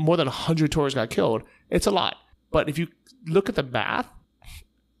 More than 100 tourists got killed. It's a lot. But if you look at the math,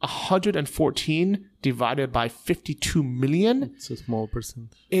 114 divided by 52 million. It's a small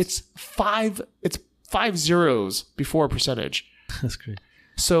percent. It's five zeros before a percentage. That's great.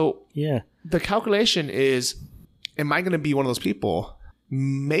 So yeah, the calculation is, am I going to be one of those people?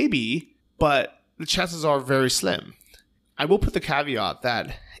 Maybe, but the chances are very slim. I will put the caveat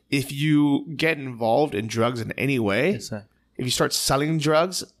that if you get involved in drugs in any way, if you start selling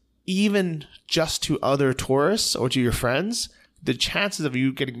drugs, even just to other tourists or to your friends, the chances of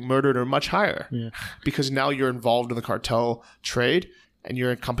you getting murdered are much higher because now you're involved in the cartel trade and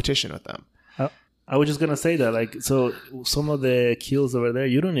you're in competition with them. I was just going to say that, like, so some of the kills over there,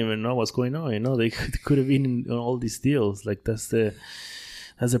 you don't even know what's going on, you know, they could have been in all these deals. Like, that's the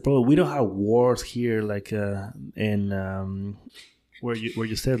problem. We don't have wars here, like, in, where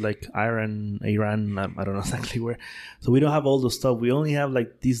you said, like, Iran, I don't know exactly where. So we don't have all those stuff. We only have,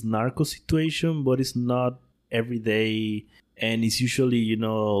 like, this narco situation, but it's not every day. And it's usually, you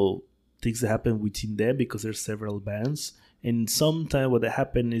know, things that happen within them because there's several bands. And sometimes what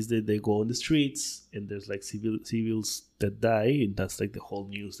happen is that they go on the streets and there's like civils that die, and that's like the whole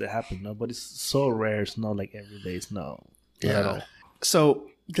news that happen. No, but it's so rare. It's not like every day. It's not at all. So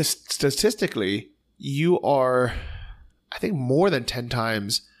statistically, you are, I think, more than 10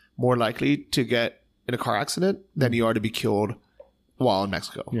 times more likely to get in a car accident than you are to be killed while in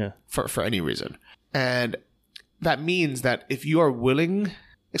Mexico. Yeah. For any reason. And that means that if you are willing,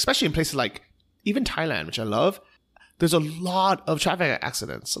 especially in places like even Thailand, which I love, there's a lot of traffic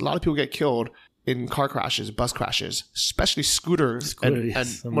accidents. A lot of people get killed in car crashes, bus crashes, especially scooters and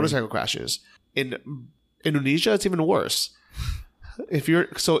motorcycle crashes. In Indonesia, it's even worse. If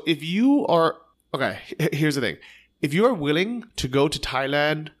you are, okay, here's the thing. If you are willing to go to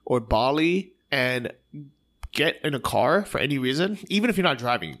Thailand or Bali and get in a car for any reason, even if you're not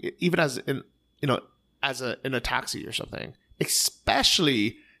driving, even in a taxi or something,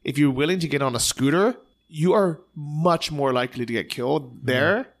 especially if you're willing to get on a scooter, you are much more likely to get killed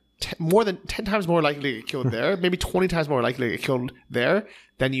there. More than 10 times more likely to get killed there. Maybe 20 times more likely to get killed there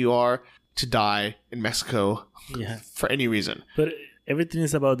than you are to die in Mexico for any reason. But everything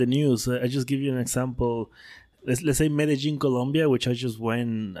is about the news. I just give you an example. Let's say Medellin, Colombia, which I just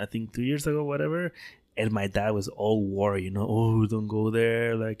went, I think 2 years ago, whatever. And my dad was all worried, you know, oh, don't go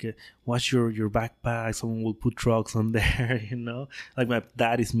there. Like, watch your backpack. Someone will put drugs on there, you know. Like, my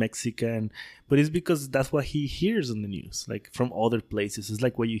dad is Mexican. But it's because that's what he hears on the news, like, from other places. It's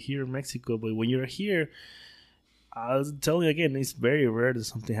like what you hear in Mexico. But when you're here, I'll tell you again, it's very rare that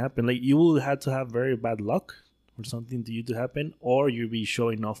something happen. Like, you will have to have very bad luck for something to you to happen. Or you'll be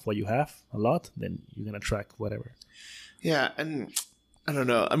showing off what you have a lot. Then you're going to track whatever. Yeah, and I don't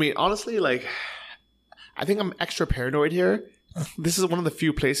know. I mean, honestly, like, I think I'm extra paranoid here. This is one of the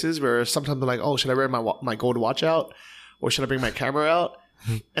few places where sometimes I'm like, oh, should I wear my gold watch out? Or should I bring my camera out?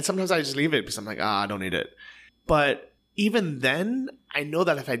 And sometimes I just leave it because I'm like, I don't need it. But even then, I know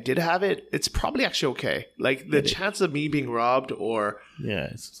that if I did have it, it's probably actually okay. Like, the chance of me being robbed or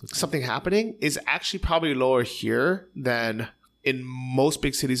something happening is actually probably lower here than in most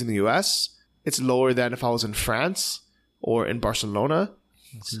big cities in the US. It's lower than if I was in France or in Barcelona.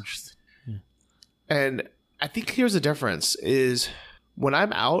 That's interesting. And I think here's the difference is when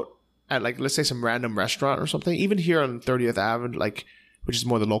I'm out at, like, let's say some random restaurant or something, even here on 30th Avenue, like, which is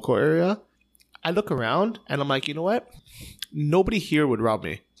more the local area, I look around and I'm like, you know what? Nobody here would rob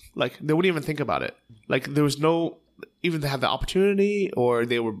me. Like, they wouldn't even think about it. Like, there was no, even they had the opportunity or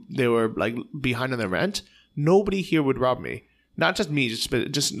they were like behind on their rent. Nobody here would rob me. Not just me,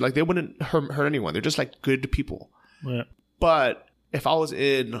 just like they wouldn't hurt anyone. They're just like good people. Yeah. But if I was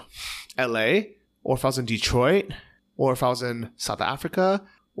in LA, or if I was in Detroit, or if I was in South Africa,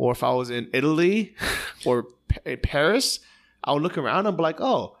 or if I was in Italy or Paris, I would look around and be like,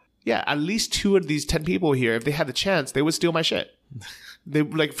 oh, yeah, at least 2 of these 10 people here, if they had the chance, they would steal my shit. They,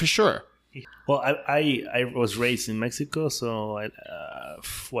 like, for sure. Well, I was raised in Mexico, so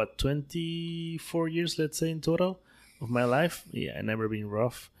 24 years, let's say, in total of my life. Yeah, I never been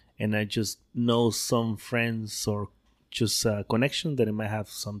rough, and I just know some friends or just connection that it might have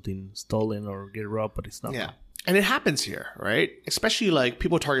something stolen or get robbed, but it's not. Yeah. And it happens here, right? Especially like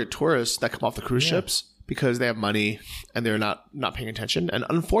people target tourists that come off the cruise ships because they have money and they're not paying attention. And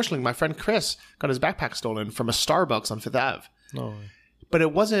unfortunately, my friend Chris got his backpack stolen from a Starbucks on Fifth Ave. No. But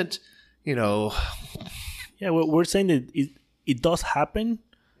it wasn't, Yeah, we're saying that it does happen,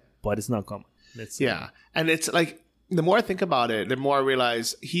 but it's not common. Yeah. And it's like, the more I think about it, the more I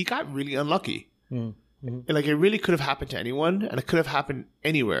realize he got really unlucky. Mm-hmm. Like, it really could have happened to anyone, and it could have happened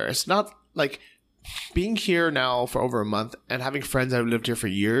anywhere. It's not like being here now for over a month and having friends that have lived here for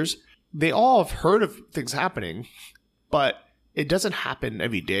years. They all have heard of things happening, but it doesn't happen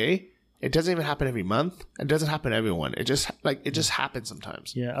every day. It doesn't even happen every month. It doesn't happen to everyone. It just happens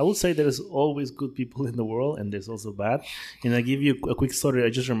sometimes. Yeah, I would say there's always good people in the world, and there's also bad. And I give you a quick story. I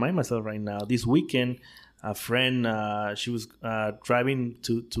just remind myself right now. This weekend, a friend, she was driving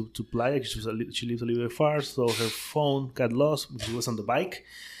to Playa. She lives a little bit far, so her phone got lost. She was on the bike.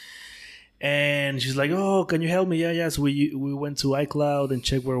 And she's like, "Oh, can you help me?" Yeah. So we went to iCloud and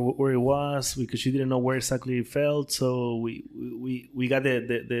checked where it was because she didn't know where exactly it fell. So we got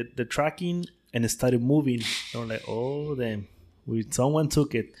the tracking and it started moving. And we're like, "Oh, damn, someone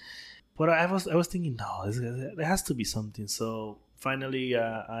took it." But I was thinking, no, there has to be something. So finally,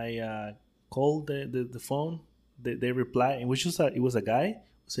 I called the phone. They replied, and it was a guy.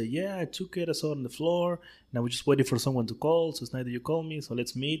 Say, yeah, I took it. I saw it on the floor. Now we're just waiting for someone to call. So it's nice that you called me. So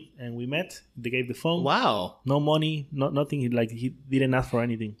let's meet. And we met. They gave the phone. Wow. No money, nothing. He didn't ask for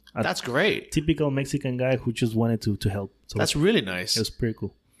anything. That's great. Typical Mexican guy who just wanted to help. So that's really nice. It was pretty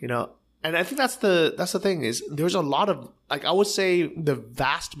cool. And I think that's the thing is there's a lot of, like, I would say the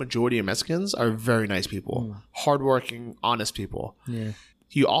vast majority of Mexicans are very nice people, hardworking, honest people. Yeah.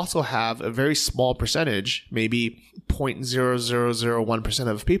 You also have a very small percentage, maybe 0.0001%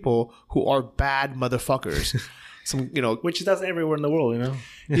 of people who are bad motherfuckers. Which that's everywhere in the world,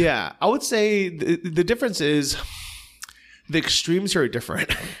 Yeah, I would say the difference is the extremes are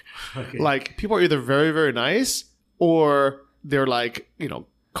different. Okay. Like, people are either very, very nice or they're like,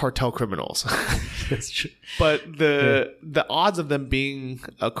 cartel criminals. That's true. But the odds of them being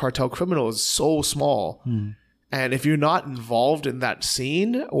a cartel criminal is so small. And if you're not involved in that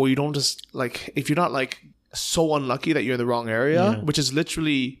scene, or you don't just if you're not so unlucky that you're in the wrong area, which is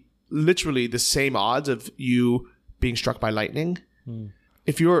literally the same odds of you being struck by lightning.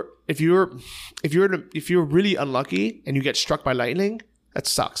 If you're really unlucky and you get struck by lightning, that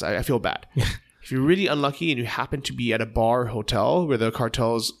sucks. I feel bad. If you're really unlucky and you happen to be at a bar or hotel where the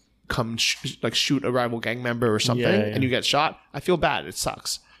cartels come shoot a rival gang member or something, and you get shot, I feel bad. It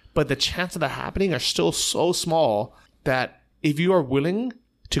sucks. But the chance of that happening are still so small that if you are willing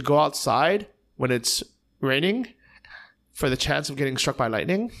to go outside when it's raining for the chance of getting struck by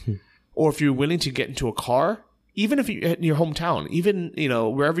lightning, or if you're willing to get into a car, even if you're in your hometown, even,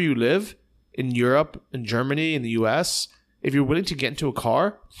 wherever you live, in Europe, in Germany, in the US, if you're willing to get into a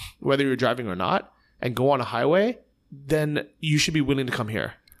car, whether you're driving or not, and go on a highway, then you should be willing to come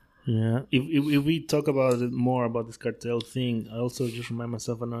here. Yeah, if we talk about it more about this cartel thing, I also just remind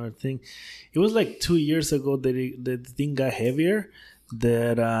myself another thing. It was like 2 years ago that the thing got heavier.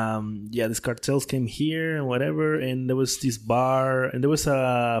 That these cartels came here and whatever, and there was this bar and there was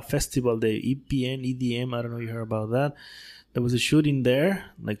a festival, the EDM. I don't know if you heard about that. There was a shooting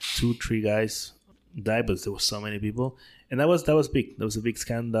there, like 2-3 guys died, but there was so many people, and that was big. There was a big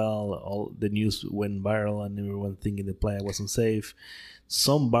scandal. All the news went viral, and everyone thinking the playa wasn't safe.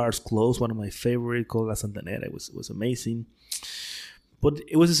 Some bars closed. One of my favorite called La Santanera. It was amazing. But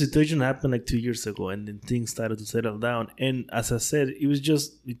it was a situation that happened like 2 years ago, and then things started to settle down. And as I said, it was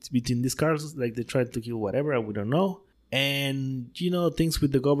just between these cars, like they tried to kill whatever, we don't know. And, things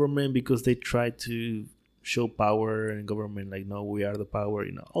with the government because they tried to show power, and government like, no, we are the power,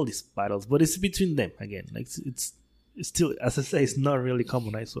 all these battles. But it's between them again. Like it's still, as I say, it's not really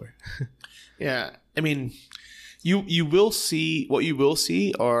common, I swear. Yeah, I mean, you will see, what you will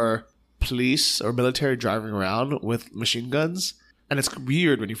see are police or military driving around with machine guns. And it's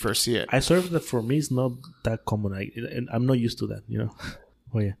weird when you first see it. I swear that for me, it's not that common. And I'm not used to that,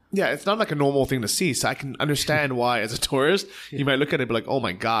 Oh, yeah. Yeah, it's not like a normal thing to see. So I can understand why, as a tourist, you might look at it and be like, oh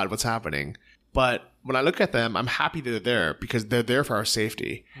my God, what's happening? But when I look at them, I'm happy they're there because they're there for our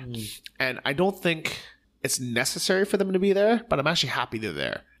safety. And I don't think it's necessary for them to be there, but I'm actually happy they're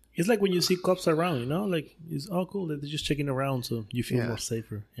there. It's like when you see cops around, like, it's cool. They're just checking around, so you feel more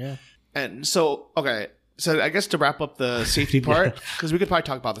safer. Yeah. And so, okay. So I guess to wrap up the safety part, because we could probably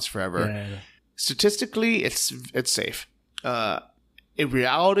talk about this forever. Yeah. Statistically, it's safe. In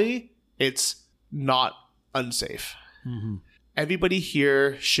reality, it's not unsafe. Mm-hmm. Everybody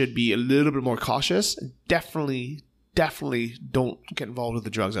here should be a little bit more cautious. Definitely don't get involved with the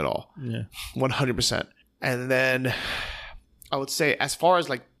drugs at all. Yeah. 100%. And then I would say, as far as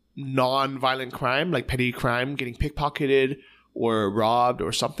like non-violent crime, like petty crime, getting pickpocketed or robbed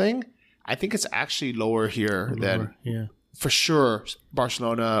or something, I think it's actually lower here than for sure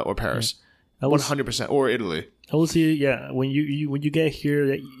Barcelona or Paris. 100%, or Italy. I will say, when you get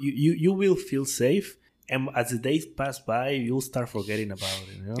here, you will feel safe, and as the days pass by, you'll start forgetting about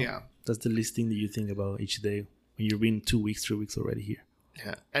it. You know? Yeah, that's the least thing that you think about each day when you've been 2 weeks, 3 weeks already here.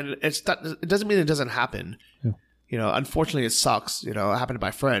 Yeah, and it doesn't mean it doesn't happen. Yeah. You know, unfortunately, it sucks. You know, it happened to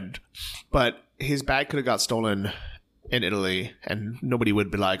my friend, but his bag could have got stolen in Italy, and nobody would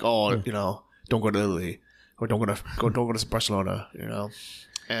be like, "Oh, you know, don't go to Italy, or don't go to Barcelona." You know,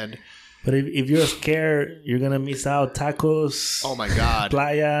 and. But if you're scared, you're gonna miss out tacos. Oh my god,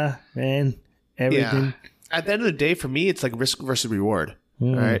 playa, man, everything. Yeah. At the end of the day, for me, it's like risk versus reward,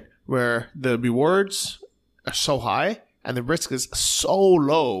 right? Where the rewards are so high and the risk is so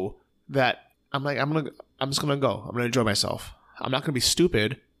low that I'm just gonna go. I'm gonna enjoy myself. I'm not gonna be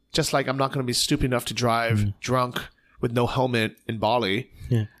stupid. Just like I'm not gonna be stupid enough to drive drunk with no helmet in Bali.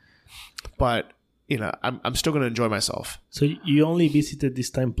 Yeah, but. You know, I'm still going to enjoy myself. So you only visited this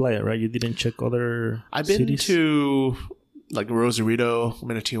time Playa, right? You didn't check other I've been cities? To like Rosarito, I'm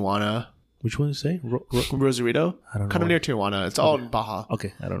in Tijuana. Which one you say? Rosarito? I don't know. Kind of near Tijuana. It's all in Baja.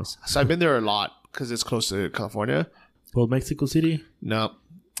 Okay, I don't know. So I've been there a lot because it's close to California. Well, Mexico City? No.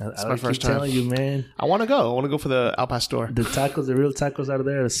 It's my first time. Telling you, man. I want to go. I want to go for the Al Pastor. The tacos, the real tacos are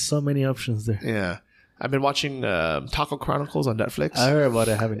there. There's so many options there. Yeah. I've been watching Taco Chronicles on Netflix. I heard about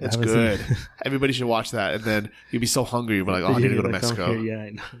it. It's good. Everybody should watch that, and then you'll be so hungry. You'll be like, "Oh, I need to go to Mexico." Yeah, I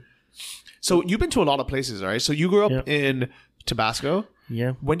know. So you've been to a lot of places, right? So you grew up in Tabasco.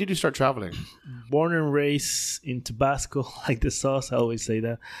 Yeah. When did you start traveling? Born and raised in Tabasco, like the sauce. I always say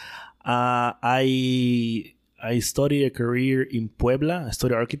that. I studied a career in Puebla. I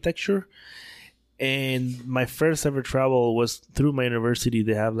studied architecture. And my first ever travel was through my university.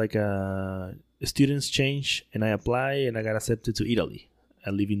 They have like a students change, and I apply, and I got accepted to Italy.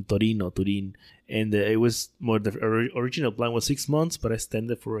 I live in Turin, and it was more the original plan was 6 months, but I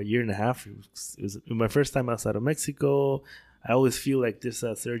extended for a year and a half. It was my first time outside of Mexico. I always feel like this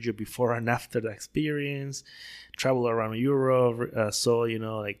Sergio before and after the experience. Travel around Europe, saw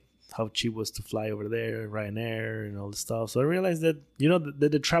like how cheap it was to fly over there, Ryanair, and all the stuff. So I realized that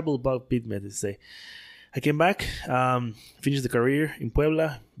the travel bug bit me, to say. I came back, finished the career in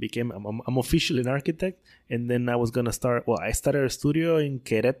Puebla, I'm officially an architect, and then I was gonna start. Well, I started a studio in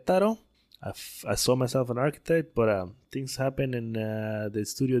Querétaro. I saw myself an architect, but things happened, and the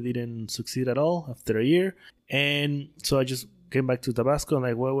studio didn't succeed at all after a year. And so I just came back to Tabasco. I'm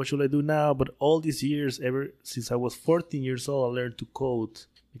like, well, what should I do now? But all these years, ever since I was 14 years old, I learned to code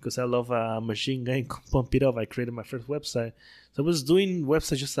because I love machine gun, pump it up. I created my first website. So I was doing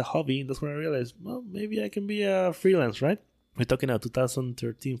websites just a hobby. That's when I realized, well, maybe I can be a freelance, right? We're talking about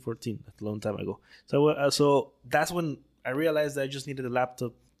 2013, 14, a long time ago. So that's when I realized that I just needed a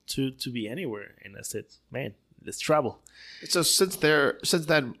laptop to be anywhere. And I said, man, let's travel. So since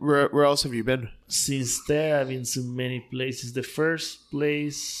then, where else have you been? Since there, I've been to many places. The first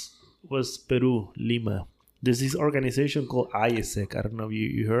place was Peru, Lima. There's this organization called IESEC. I don't know if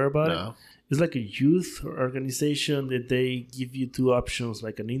you heard about it. It's like a youth organization that they give you two options,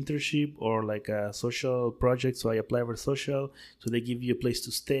 like an internship or like a social project. So I applied for social. So they give you a place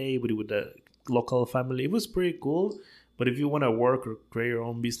to stay with a local family. It was pretty cool. But if you want to work or create your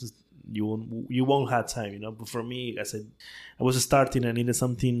own business, you won't have time, But for me, I said I was starting. I needed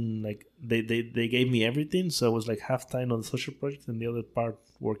something like they gave me everything. So I was like half time on the social project and the other part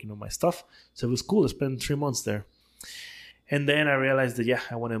working on my stuff. So it was cool. I spent 3 months there. And then I realized that,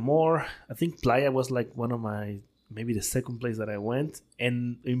 I wanted more. I think Playa was like one of maybe the second place that I went.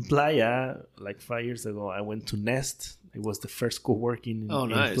 And in Playa, like 5 years ago, I went to Nest. It was the first co-working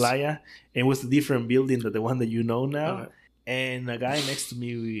in Playa. And it was a different building than the one that you know now. Okay. And a guy next to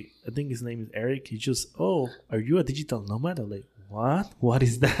me, I think his name is Eric. He just, are you a digital nomad? I'm like, what? What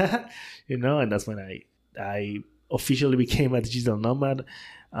is that? And that's when I officially became a digital nomad.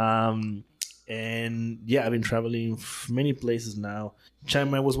 And I've been traveling many places now.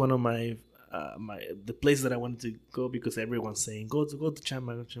 Chiang Mai was one of the places that I wanted to go because everyone's saying go to Chiang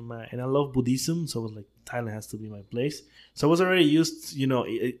Mai, and I love Buddhism, so I was like, Thailand has to be my place. So I was already used,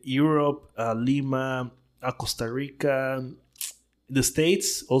 Europe, Lima, Costa Rica, the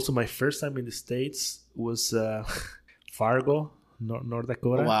States. Also, my first time in the States, Fargo, North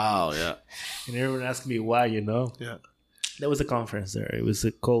Dakota. Wow, yeah. And everyone asked me why, Yeah. There was a conference there. It was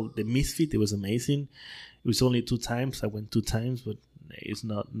called the Misfit. It was amazing. It was only 2 times. I went 2 times, but it's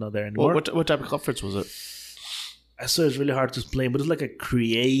not there anymore. Well, what type of conference was it? So it's really hard to explain, but it's like a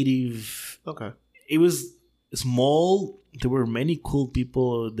creative. Okay. It was small. There were many cool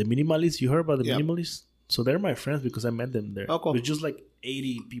people. The Minimalists. You heard about the Yeah. Minimalists? So they're my friends because I met them there. Oh, cool. It was just like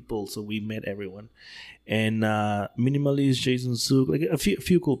 80 people, so we met everyone. And Minimalist, Jason Suk, like a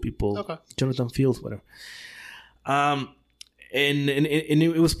few cool people. Okay. Jonathan Fields, whatever. And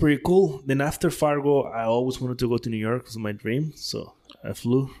it was pretty cool. Then after Fargo, I always wanted to go to New York. It was my dream. So I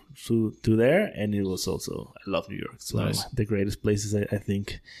flew to there, and it was also, I love New York. It's one of the greatest places, I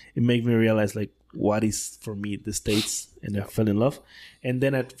think. It made me realize like what is for me the States, and I fell in love. And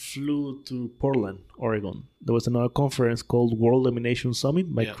then I flew to Portland, Oregon. There was another conference called World Domination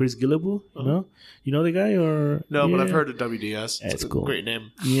Summit by Chris Guillebeau. You know the guy or no? But I've heard of WDS. It's a cool. Great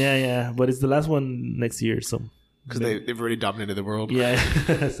name. Yeah. But it's the last one next year, so because they've already dominated the world. Yeah,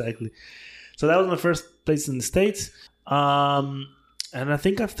 exactly. So that was my first place in the States. And I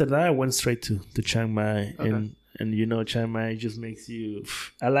think after that, I went straight to Chiang Mai. Okay. And Chiang Mai just makes you...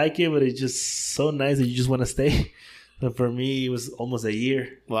 I like it, but it's just so nice that you just want to stay. So for me, it was almost a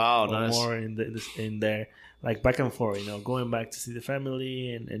year. Wow, or nice. more in there. Like back and forth, going back to see the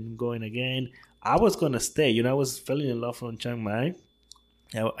family and going again. I was going to stay. I was falling in love from Chiang Mai.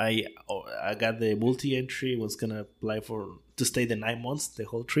 I got the multi-entry, was going to apply to stay the 9 months, the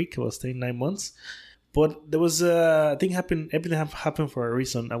whole trip. I was staying 9 months. But there was everything happened for a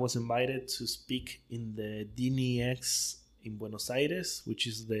reason. I was invited to speak in the DNEX in Buenos Aires, which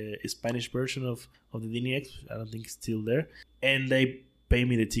is the Spanish version of the DNEX. I don't think it's still there. And they paid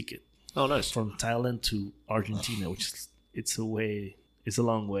me the ticket. Oh, nice. From Thailand to Argentina, which is, it's a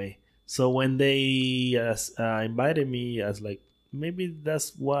long way. So when they invited me, I was like, maybe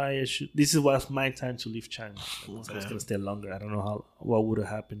that's why I should. This was my time to leave China. I was going to stay longer. I don't know what would have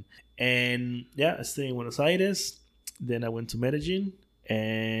happened. And I stayed in Buenos Aires. Then I went to Medellin,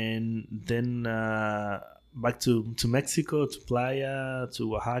 and then back to Mexico, to Playa,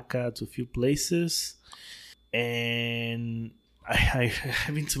 to Oaxaca, to a few places. And I've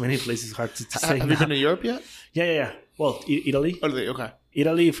been to many places. Hard to say. Have you been to Europe yet? Yeah. Well, Italy. Okay.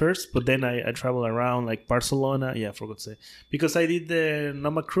 Italy first, but then I travel around like Barcelona. Yeah, I forgot to say. Because I did the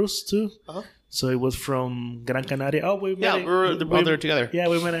Nomad Cruise too. Uh-huh. So it was from Gran Canaria. Oh, we were there together. Yeah,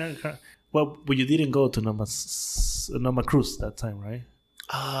 we met. Well, but you didn't go to Nomad Cruise that time, right?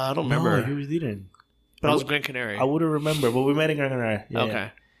 I don't remember. No, you didn't. But I was Gran Canaria. I wouldn't remember, but we met in Gran Canaria. Yeah,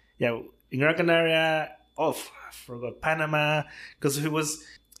 okay. Yeah, in Gran Canaria. Oh, I forgot Panama, because it was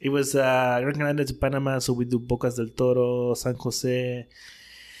Gran Canaria to Panama, so we do Bocas del Toro, San Jose.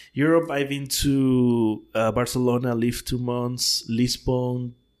 Europe, I've been to Barcelona, lived 2 months,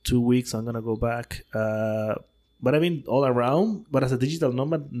 Lisbon, 2 weeks. I'm gonna go back. But I've been all around. But as a digital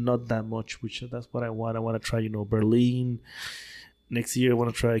nomad, not that much. Which that's what I want. I want to try, Berlin. Next year, I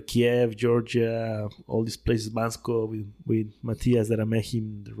want to try Kiev, Georgia, all these places, Bansko with Matthias that I met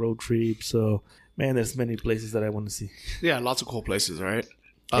him the road trip. So, man, there's many places that I want to see. Yeah, lots of cool places, right?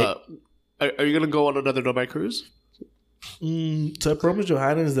 Are you going to go on another Nomad cruise? So I promised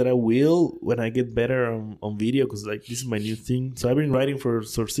Johannes that I will when I get better on video, because like this is my new thing. So I've been writing for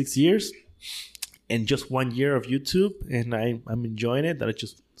 6 years and just 1 year of YouTube, and I'm enjoying it. That I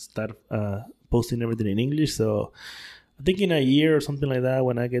just start posting everything in English. So I think in a year or something like that,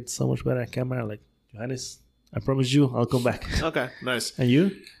 when I get so much better at camera, like Johannes, I promise you I'll come back. Okay, nice. And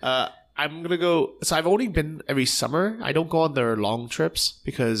you? I'm going to go. So I've only been every summer. I don't go on their long trips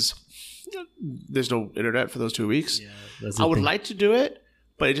because there's no internet for those 2 weeks. Yeah, I would like to do it,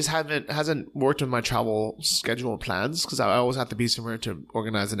 but it just hasn't worked with my travel schedule and plans, because I always have to be somewhere to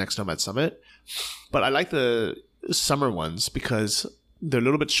organize the next Nomad Summit. But I like the summer ones because they're a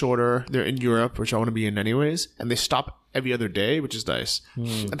little bit shorter. They're in Europe, which I want to be in anyways, and they stop every other day, which is nice. I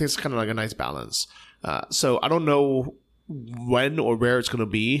think it's kind of like a nice balance. So I don't know when or where it's going to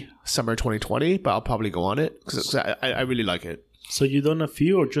be summer 2020, but I'll probably go on it because I really like it. So you done a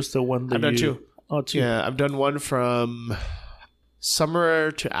few or just the one that I've done two. Oh, two. Yeah, I've done one from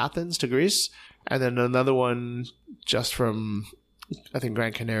summer to Athens to Greece, and then another one just from, I think,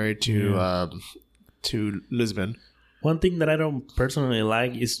 Gran Canaria to Lisbon. One thing that I don't personally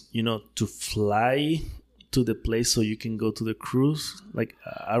like is, to fly to the place so you can go to the cruise. Like,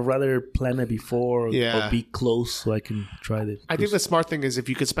 I'd rather plan it before or be close so I can try the cruise. I think the smart thing is if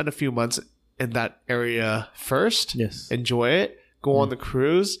you could spend a few months in that area first, enjoy it, go on the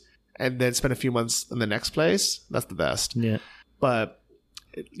cruise, and then spend a few months in the next place. That's the best. Yeah. But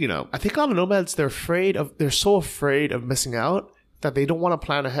I think a lot of nomads, they're so afraid of missing out that they don't want to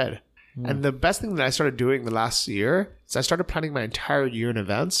plan ahead. And the best thing that I started doing the last year is I started planning my entire year in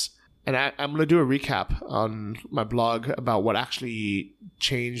advance. And I'm going to do a recap on my blog about what actually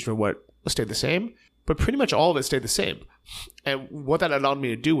changed or what stayed the same. But pretty much all of it stayed the same. And what that allowed me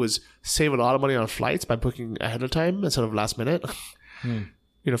to do was save a lot of money on flights by booking ahead of time instead of last minute.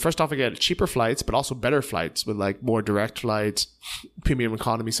 First off, I get cheaper flights, but also better flights with like more direct flights, premium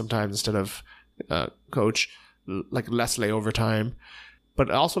economy sometimes instead of coach, like less layover time. But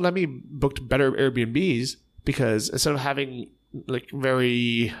it also let me book better Airbnbs because instead of having like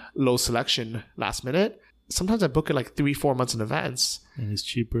very low selection last minute, sometimes I book it like 3-4 months in advance. And it's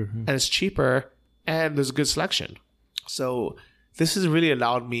cheaper. And there's a good selection. So this has really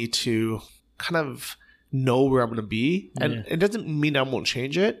allowed me to kind of know where I'm going to be. And it doesn't mean I won't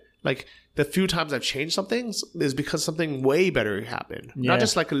change it. Like the few times I've changed something is because something way better happened. Not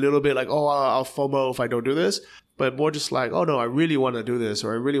just like a little bit like, oh, I'll FOMO if I don't do this, but more just like, oh no, I really want to do this,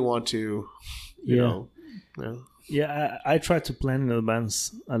 or I really want to, you know. Yeah, I try to plan in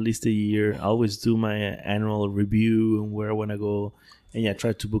advance at least a year. I always do my annual review and where I want to go. And I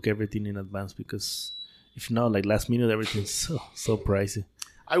try to book everything in advance because if not, like last minute, everything's so pricey.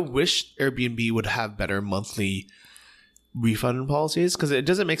 I wish Airbnb would have better monthly refund policies because it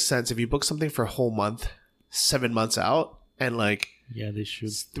doesn't make sense if you book something for a whole month, 7 months out, and like they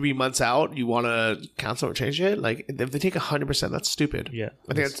should 3 months out you want to cancel or change it. Like if they take 100%, that's stupid. Yeah,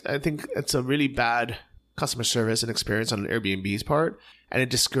 I think it's a really bad customer service and experience on Airbnb's part, and it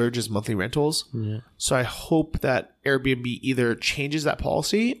discourages monthly rentals. Yeah. So I hope that Airbnb either changes that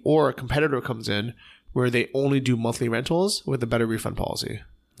policy or a competitor comes in where they only do monthly rentals with a better refund policy.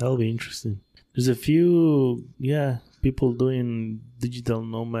 That'll be interesting. There's a few, people doing digital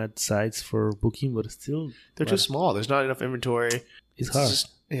nomad sites for booking, but still they're too small. There's not enough inventory. It's hard.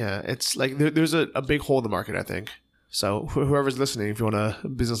 It's like there's a big hole in the market, I think. So whoever's listening, if you want a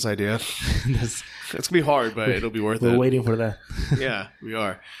business idea, it's going to be hard, but it'll be worth it. We're waiting for that. Yeah, we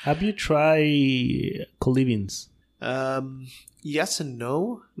are. Have you tried co-livings? Yes and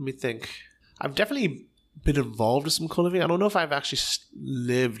no. Let me think. I've definitely been involved with some co-living. I don't know if I've actually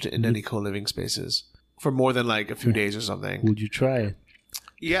lived in any co-living spaces for more than like a few days or something. Would you try it?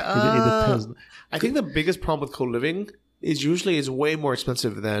 Yeah. It depends. I think the biggest problem with co-living is usually it's way more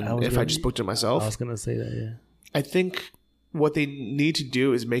expensive than if I just booked it myself. I was going to say that, yeah. I think what they need to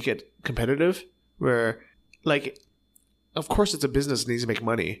do is make it competitive where, like, of course it's a business that needs to make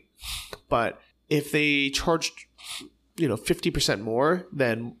money, but if they charged, 50% more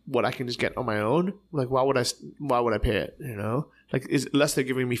than what I can just get on my own, like, why would I pay it, Like, unless they're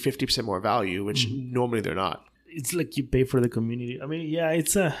giving me 50% more value, which normally they're not. It's like you pay for the community. I mean,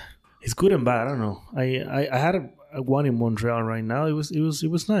 it's good and bad. I don't know. I had one in Montreal right now. It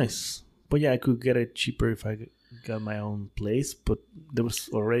was nice. But I could get it cheaper if I got my own place, but there was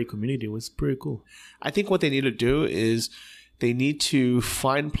already community. It was pretty cool. I think what they need to do is they need to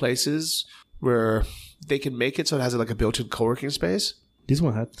find places where they can make it so it has like a built-in co-working space. This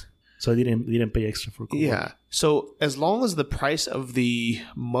one had, so I didn't pay extra for co-working. Yeah. So as long as the price of the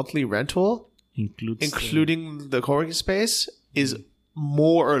monthly rental including the co-working space is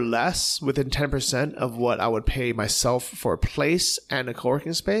more or less within 10% of what I would pay myself for a place and a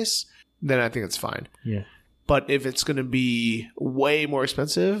co-working space, then I think it's fine. Yeah. But if it's going to be way more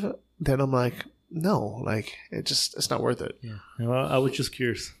expensive, then I'm like, no, like it's not worth it. Yeah. Well, I was just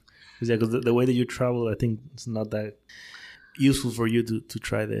curious. Because the way that you travel, I think it's not that useful for you to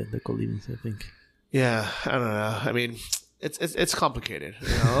try the co-livings, I think. Yeah, I don't know. I mean, it's complicated,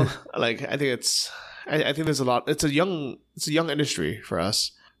 Like I think there's a lot. It's a young industry for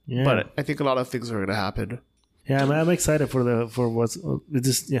us. Yeah. But I think a lot of things are going to happen. Yeah, I'm excited for what's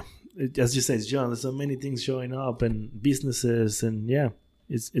just as you said, John. There's so many things showing up and businesses, and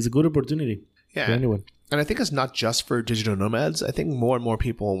it's a good opportunity for anyone. And I think it's not just for digital nomads. I think more and more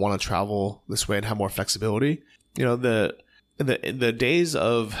people want to travel this way and have more flexibility. The days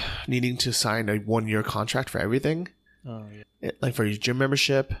of needing to sign a 1-year contract for everything, like for your gym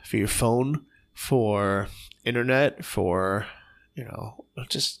membership, for your phone, for internet, for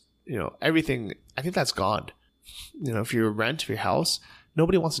everything. I think that's gone. If you rent for your house,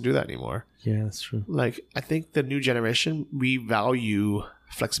 nobody wants to do that anymore. Yeah, that's true. Like, I think the new generation, we value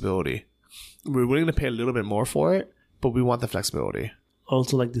flexibility. We're willing to pay a little bit more for it, but we want the flexibility.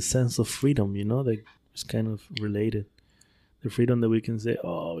 Also, like the sense of freedom, that is kind of related. The freedom that we can say,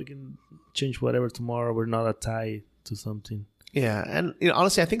 we can change whatever tomorrow. We're not tied to something. Yeah, and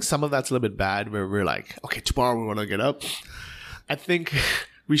honestly, I think some of that's a little bit bad where we're like, okay, tomorrow we want to get up. I think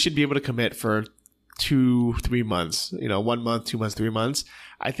we should be able to commit for 2-3 months, 1 month, 2 months, 3 months.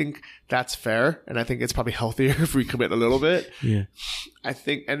 I think that's fair. And I think it's probably healthier if we commit a little bit. Yeah. I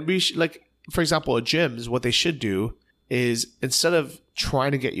think, and we should, like, for example, at gyms, what they should do is instead of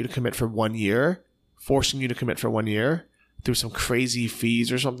trying to get you to commit for 1 year, forcing you to commit for 1 year through some crazy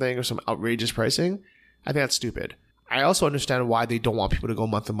fees or something or some outrageous pricing, I think that's stupid. I also understand why they don't want people to go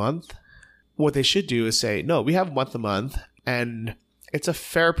month to month. What they should do is say, no, we have month to month and it's a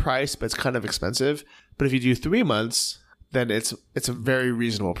fair price, but it's kind of expensive. But if you do 3 months, then it's a very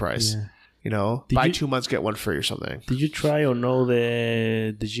reasonable price. Yeah. Buy 2 months, get one free or something. Did you try or know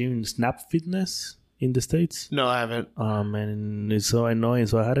the gym Snap Fitness in the States? No, I haven't. Oh man, it's so annoying.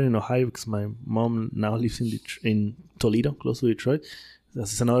 So I had it in Ohio because my mom now lives in Toledo, close to Detroit.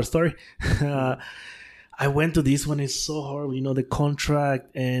 That's another story. I went to this one. It's so horrible. The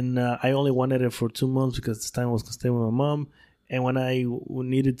contract, and I only wanted it for 2 months because this time I was going to stay with my mom. And when I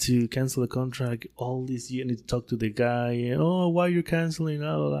needed to cancel the contract, all this you need to talk to the guy. Oh, why are you canceling?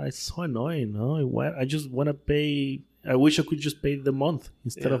 Oh, it's so annoying. I just want to pay. I wish I could just pay the month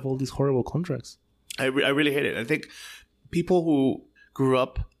instead of all these horrible contracts. I really hate it. I think people who grew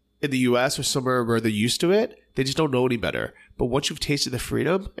up in the U.S. or somewhere where they're used to it, they just don't know any better. But once you've tasted the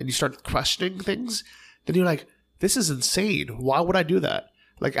freedom and you start questioning things, then you're like, this is insane. Why would I do that?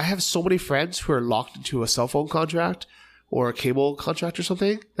 Like, I have so many friends who are locked into a cell phone contract or a cable contract or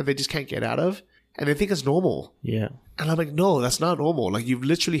something that they just can't get out of. And they think it's normal. Yeah. And I'm like, no, that's not normal. Like, you've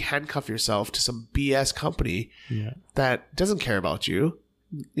literally handcuffed yourself to some BS company that doesn't care about you.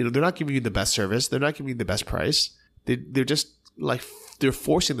 They're not giving you the best service. They're not giving you the best price. They're just like, they're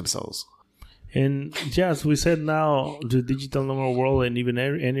forcing themselves. And as we said, now the digital nomad world and even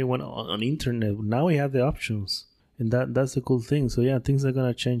anyone on internet, now we have the options. And that's a cool thing. So yeah, things are going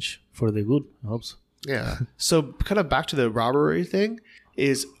to change for the good. I hope so. Yeah. So kind of back to the robbery thing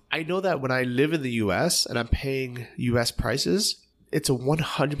is I know that when I live in the US and I'm paying US prices, it's a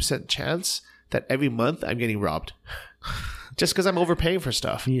 100% chance that every month I'm getting robbed just because I'm overpaying for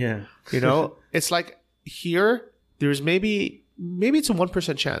stuff. Yeah. It's like here, there's maybe it's a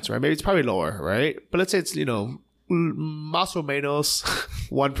 1% chance, right? Maybe it's probably lower, right? But let's say it's, más o menos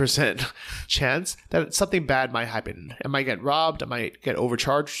 1% chance that something bad might happen. I might get robbed. I might get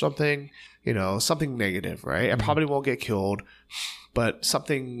overcharged or something. Something negative, right? I probably won't get killed, but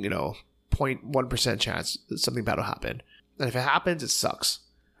something, 0.1% chance that something bad will happen. And if it happens, it sucks,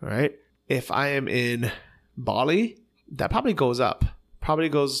 right? If I am in Bali, that probably goes up. Probably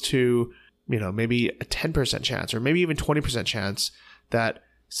goes to, maybe a 10% chance or maybe even 20% chance that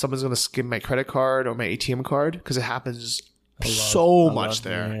someone's going to skim my credit card or my ATM card because it happens so much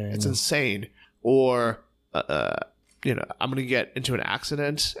there. Yeah, it's insane. Or, I'm going to get into an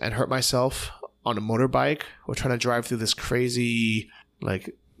accident and hurt myself on a motorbike or trying to drive through this crazy,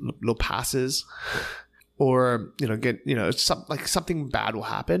 like, low passes. Or, something bad will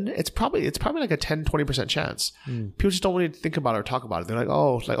happen. It's probably like a 10-20% chance. People just don't really think about it or talk about it. They're like,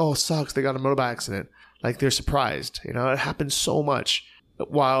 oh, it sucks. They got a motorbike accident. Like, they're surprised. It happens so much.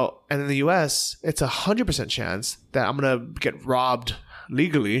 And in the US, it's 100% chance that I'm going to get robbed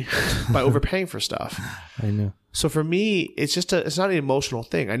legally by overpaying for stuff. I know. So for me, it's not an emotional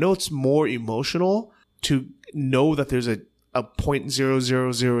thing. I know it's more emotional to know that there's a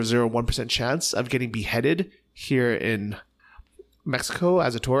 0.00001% chance of getting beheaded here in Mexico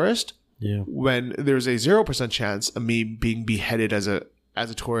as a tourist. Yeah. When there's a 0% chance of me being beheaded as a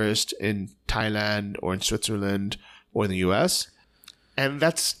tourist in Thailand or in Switzerland or in the US. And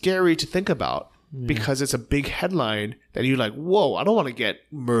that's scary to think about because it's a big headline that you're like, whoa, I don't want to get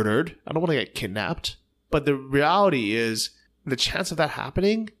murdered. I don't want to get kidnapped. But the reality is the chance of that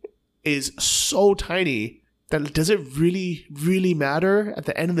happening is so tiny that does it really, really matter at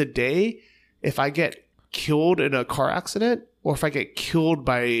the end of the day if I get killed in a car accident or if I get killed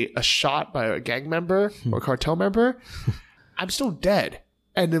by a shot by a gang member or a cartel member? I'm still dead.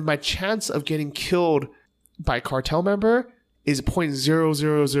 And then my chance of getting killed by a cartel member is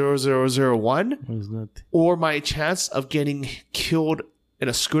 0.00001, or my chance of getting killed in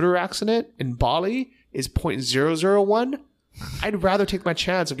a scooter accident in Bali is 0.001. I'd rather take my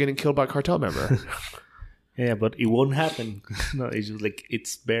chance of getting killed by a cartel member. Yeah, but it won't happen. No, it's just like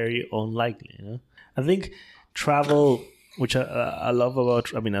it's very unlikely. I think travel, which I love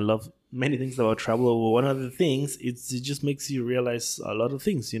about. I love many things about travel. One of the things it just makes you realize a lot of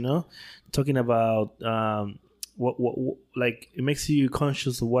things. Talking about what like it makes you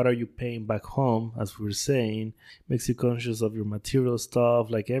conscious of what are you paying back home, as we were saying. Makes you conscious of your material stuff,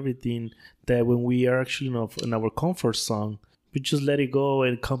 like everything that when we are actually in our comfort zone, we just let it go,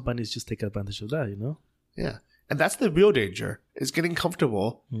 and companies just take advantage of that. Yeah, and that's the real danger: is getting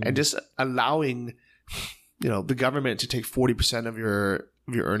comfortable and just allowing the government to take 40% of your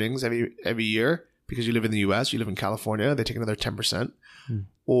earnings every year because you live in the US, you live in California, they take another 10%.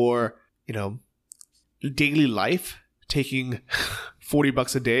 Or, daily life taking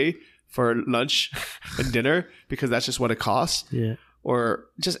 $40 a day for lunch and dinner because that's just what it costs. Yeah. Or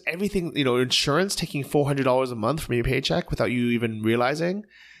just everything, insurance taking $400 a month from your paycheck without you even realizing.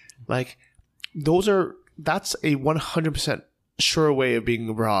 Like, that's a 100% sure way of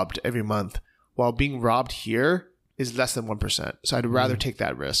being robbed every month, while being robbed here is less than 1%. So I'd rather take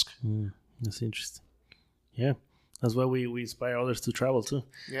that risk. That's interesting. Yeah. That's why we inspire others to travel too.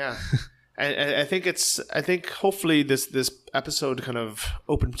 Yeah. And I think hopefully this episode kind of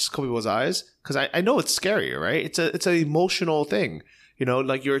opened a couple people's eyes, because I know it's scary, right? It's an emotional thing,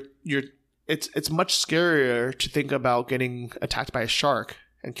 like it's much scarier to think about getting attacked by a shark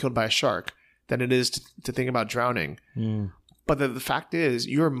and killed by a shark than it is to think about drowning. But the fact is,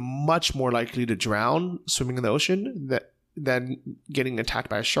 you're much more likely to drown swimming in the ocean than getting attacked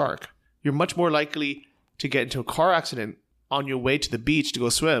by a shark. You're much more likely to get into a car accident on your way to the beach to go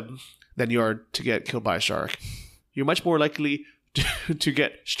swim than you are to get killed by a shark. You're much more likely to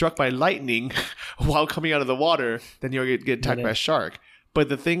get struck by lightning while coming out of the water than you are to get attacked by a shark. But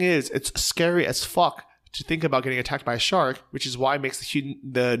the thing is, it's scary as fuck to think about getting attacked by a shark, which is why it makes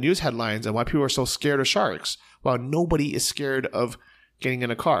the news headlines and why people are so scared of sharks. While nobody is scared of getting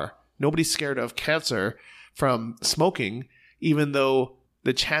in a car. Nobody's scared of cancer from smoking, even though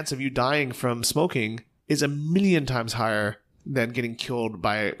the chance of you dying from smoking is 1,000,000 times higher than getting killed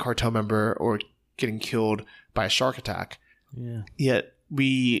by a cartel member or getting killed by a shark attack. Yeah. Yet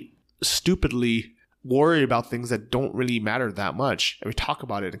we stupidly worry about things that don't really matter that much. And we talk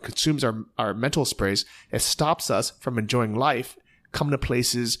about it and consumes our mental space. It stops us from enjoying life, coming to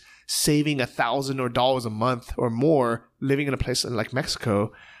places, saving $1,000 a month or more, living in a place like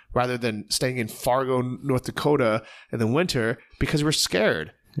Mexico, rather than staying in Fargo, North Dakota in the winter because we're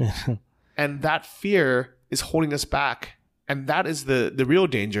scared. And that fear is holding us back. And that is the real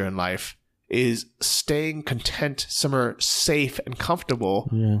danger in life, is staying content, somewhere safe and comfortable,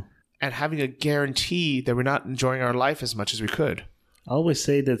 and having a guarantee that we're not enjoying our life as much as we could. I always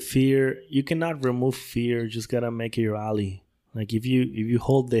say that fear, you cannot remove fear, just gotta make it your ally. Like if you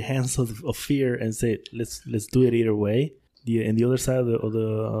hold the hands of fear and say, let's do it either way, and the other side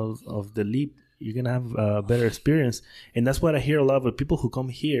of the leap, you're gonna have a better experience. And that's what I hear a lot of people who come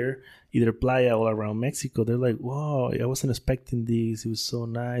here, either Playa or around Mexico. They're like, wow, I wasn't expecting this. It was so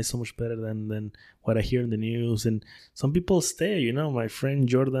nice, so much better than what I hear in the news. And some people stay. My friend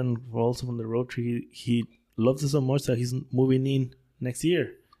Jordan, also from the road trip, he loves it so much that he's moving in next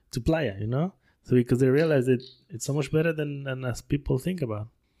year to Playa. So because they realize that it's so much better than as people think about.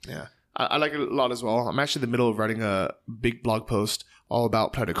 Yeah, I like it a lot as well. I'm actually in the middle of writing a big blog post all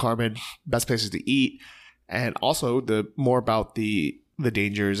about Playa del Carmen, best places to eat, and also more about the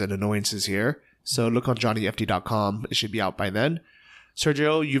dangers and annoyances here. So look on johnnyfd.com. It should be out by then.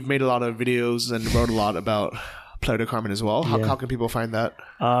 Sergio, you've made a lot of videos and wrote a lot about Playa del Carmen as well. How can people find that?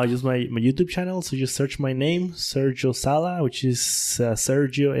 Just my YouTube channel. So just search my name, Sergio Sala, which is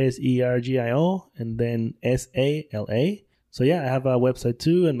Sergio Sergio, and then Sala. So yeah, I have a website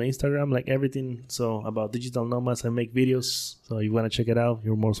too, and my Instagram, like everything. So about digital nomads, I make videos. So if you want to check it out,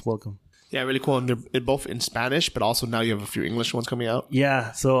 you're most welcome. Yeah, really cool. And they're both in Spanish, but also now you have a few English ones coming out.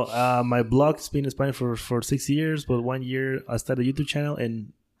 Yeah, so my blog's been in Spanish for 6 years, but 1 year I started a YouTube channel,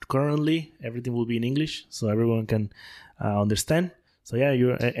 and currently everything will be in English, so everyone can understand. So yeah,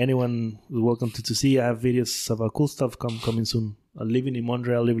 anyone is welcome to see. I have videos about cool stuff coming soon. Living in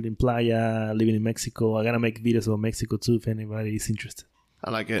Montreal, living in Playa, living in Mexico. I'm gonna make videos about Mexico too if anybody is interested. I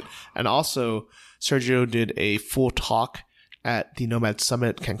like it. And also, Sergio did a full talk at the Nomad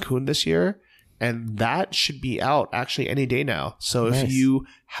Summit Cancun this year, and that should be out actually any day now. So Nice. If you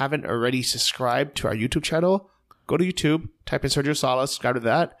haven't already subscribed to our YouTube channel, go to YouTube, type in Sergio Sala, subscribe to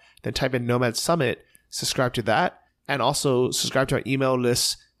that, then type in Nomad Summit, subscribe to that, and also subscribe to our email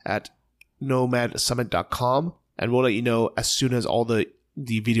list at nomadsummit.com, and we'll let you know as soon as all the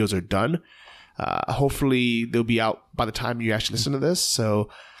videos are done. Hopefully they'll be out by the time you actually listen to this, so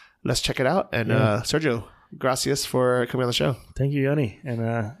let's check it out. And Sergio, gracias for coming on the show. Thank you, Yanni,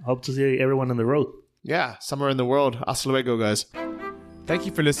 and hope to see everyone on the road. Yeah, somewhere in the world. Hasta luego, guys. Thank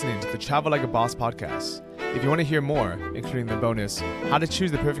you for listening to the Travel Like a Boss podcast. If you want to hear more, including the bonus How to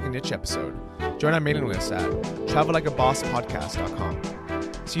Choose the Perfect Niche episode, join our mailing list at travellikeabosspodcast.com.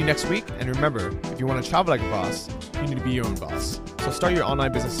 See you next week, and remember, if you want to travel like a boss, you need to be your own boss. So start your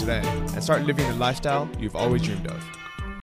online business today and start living the lifestyle you've always dreamed of.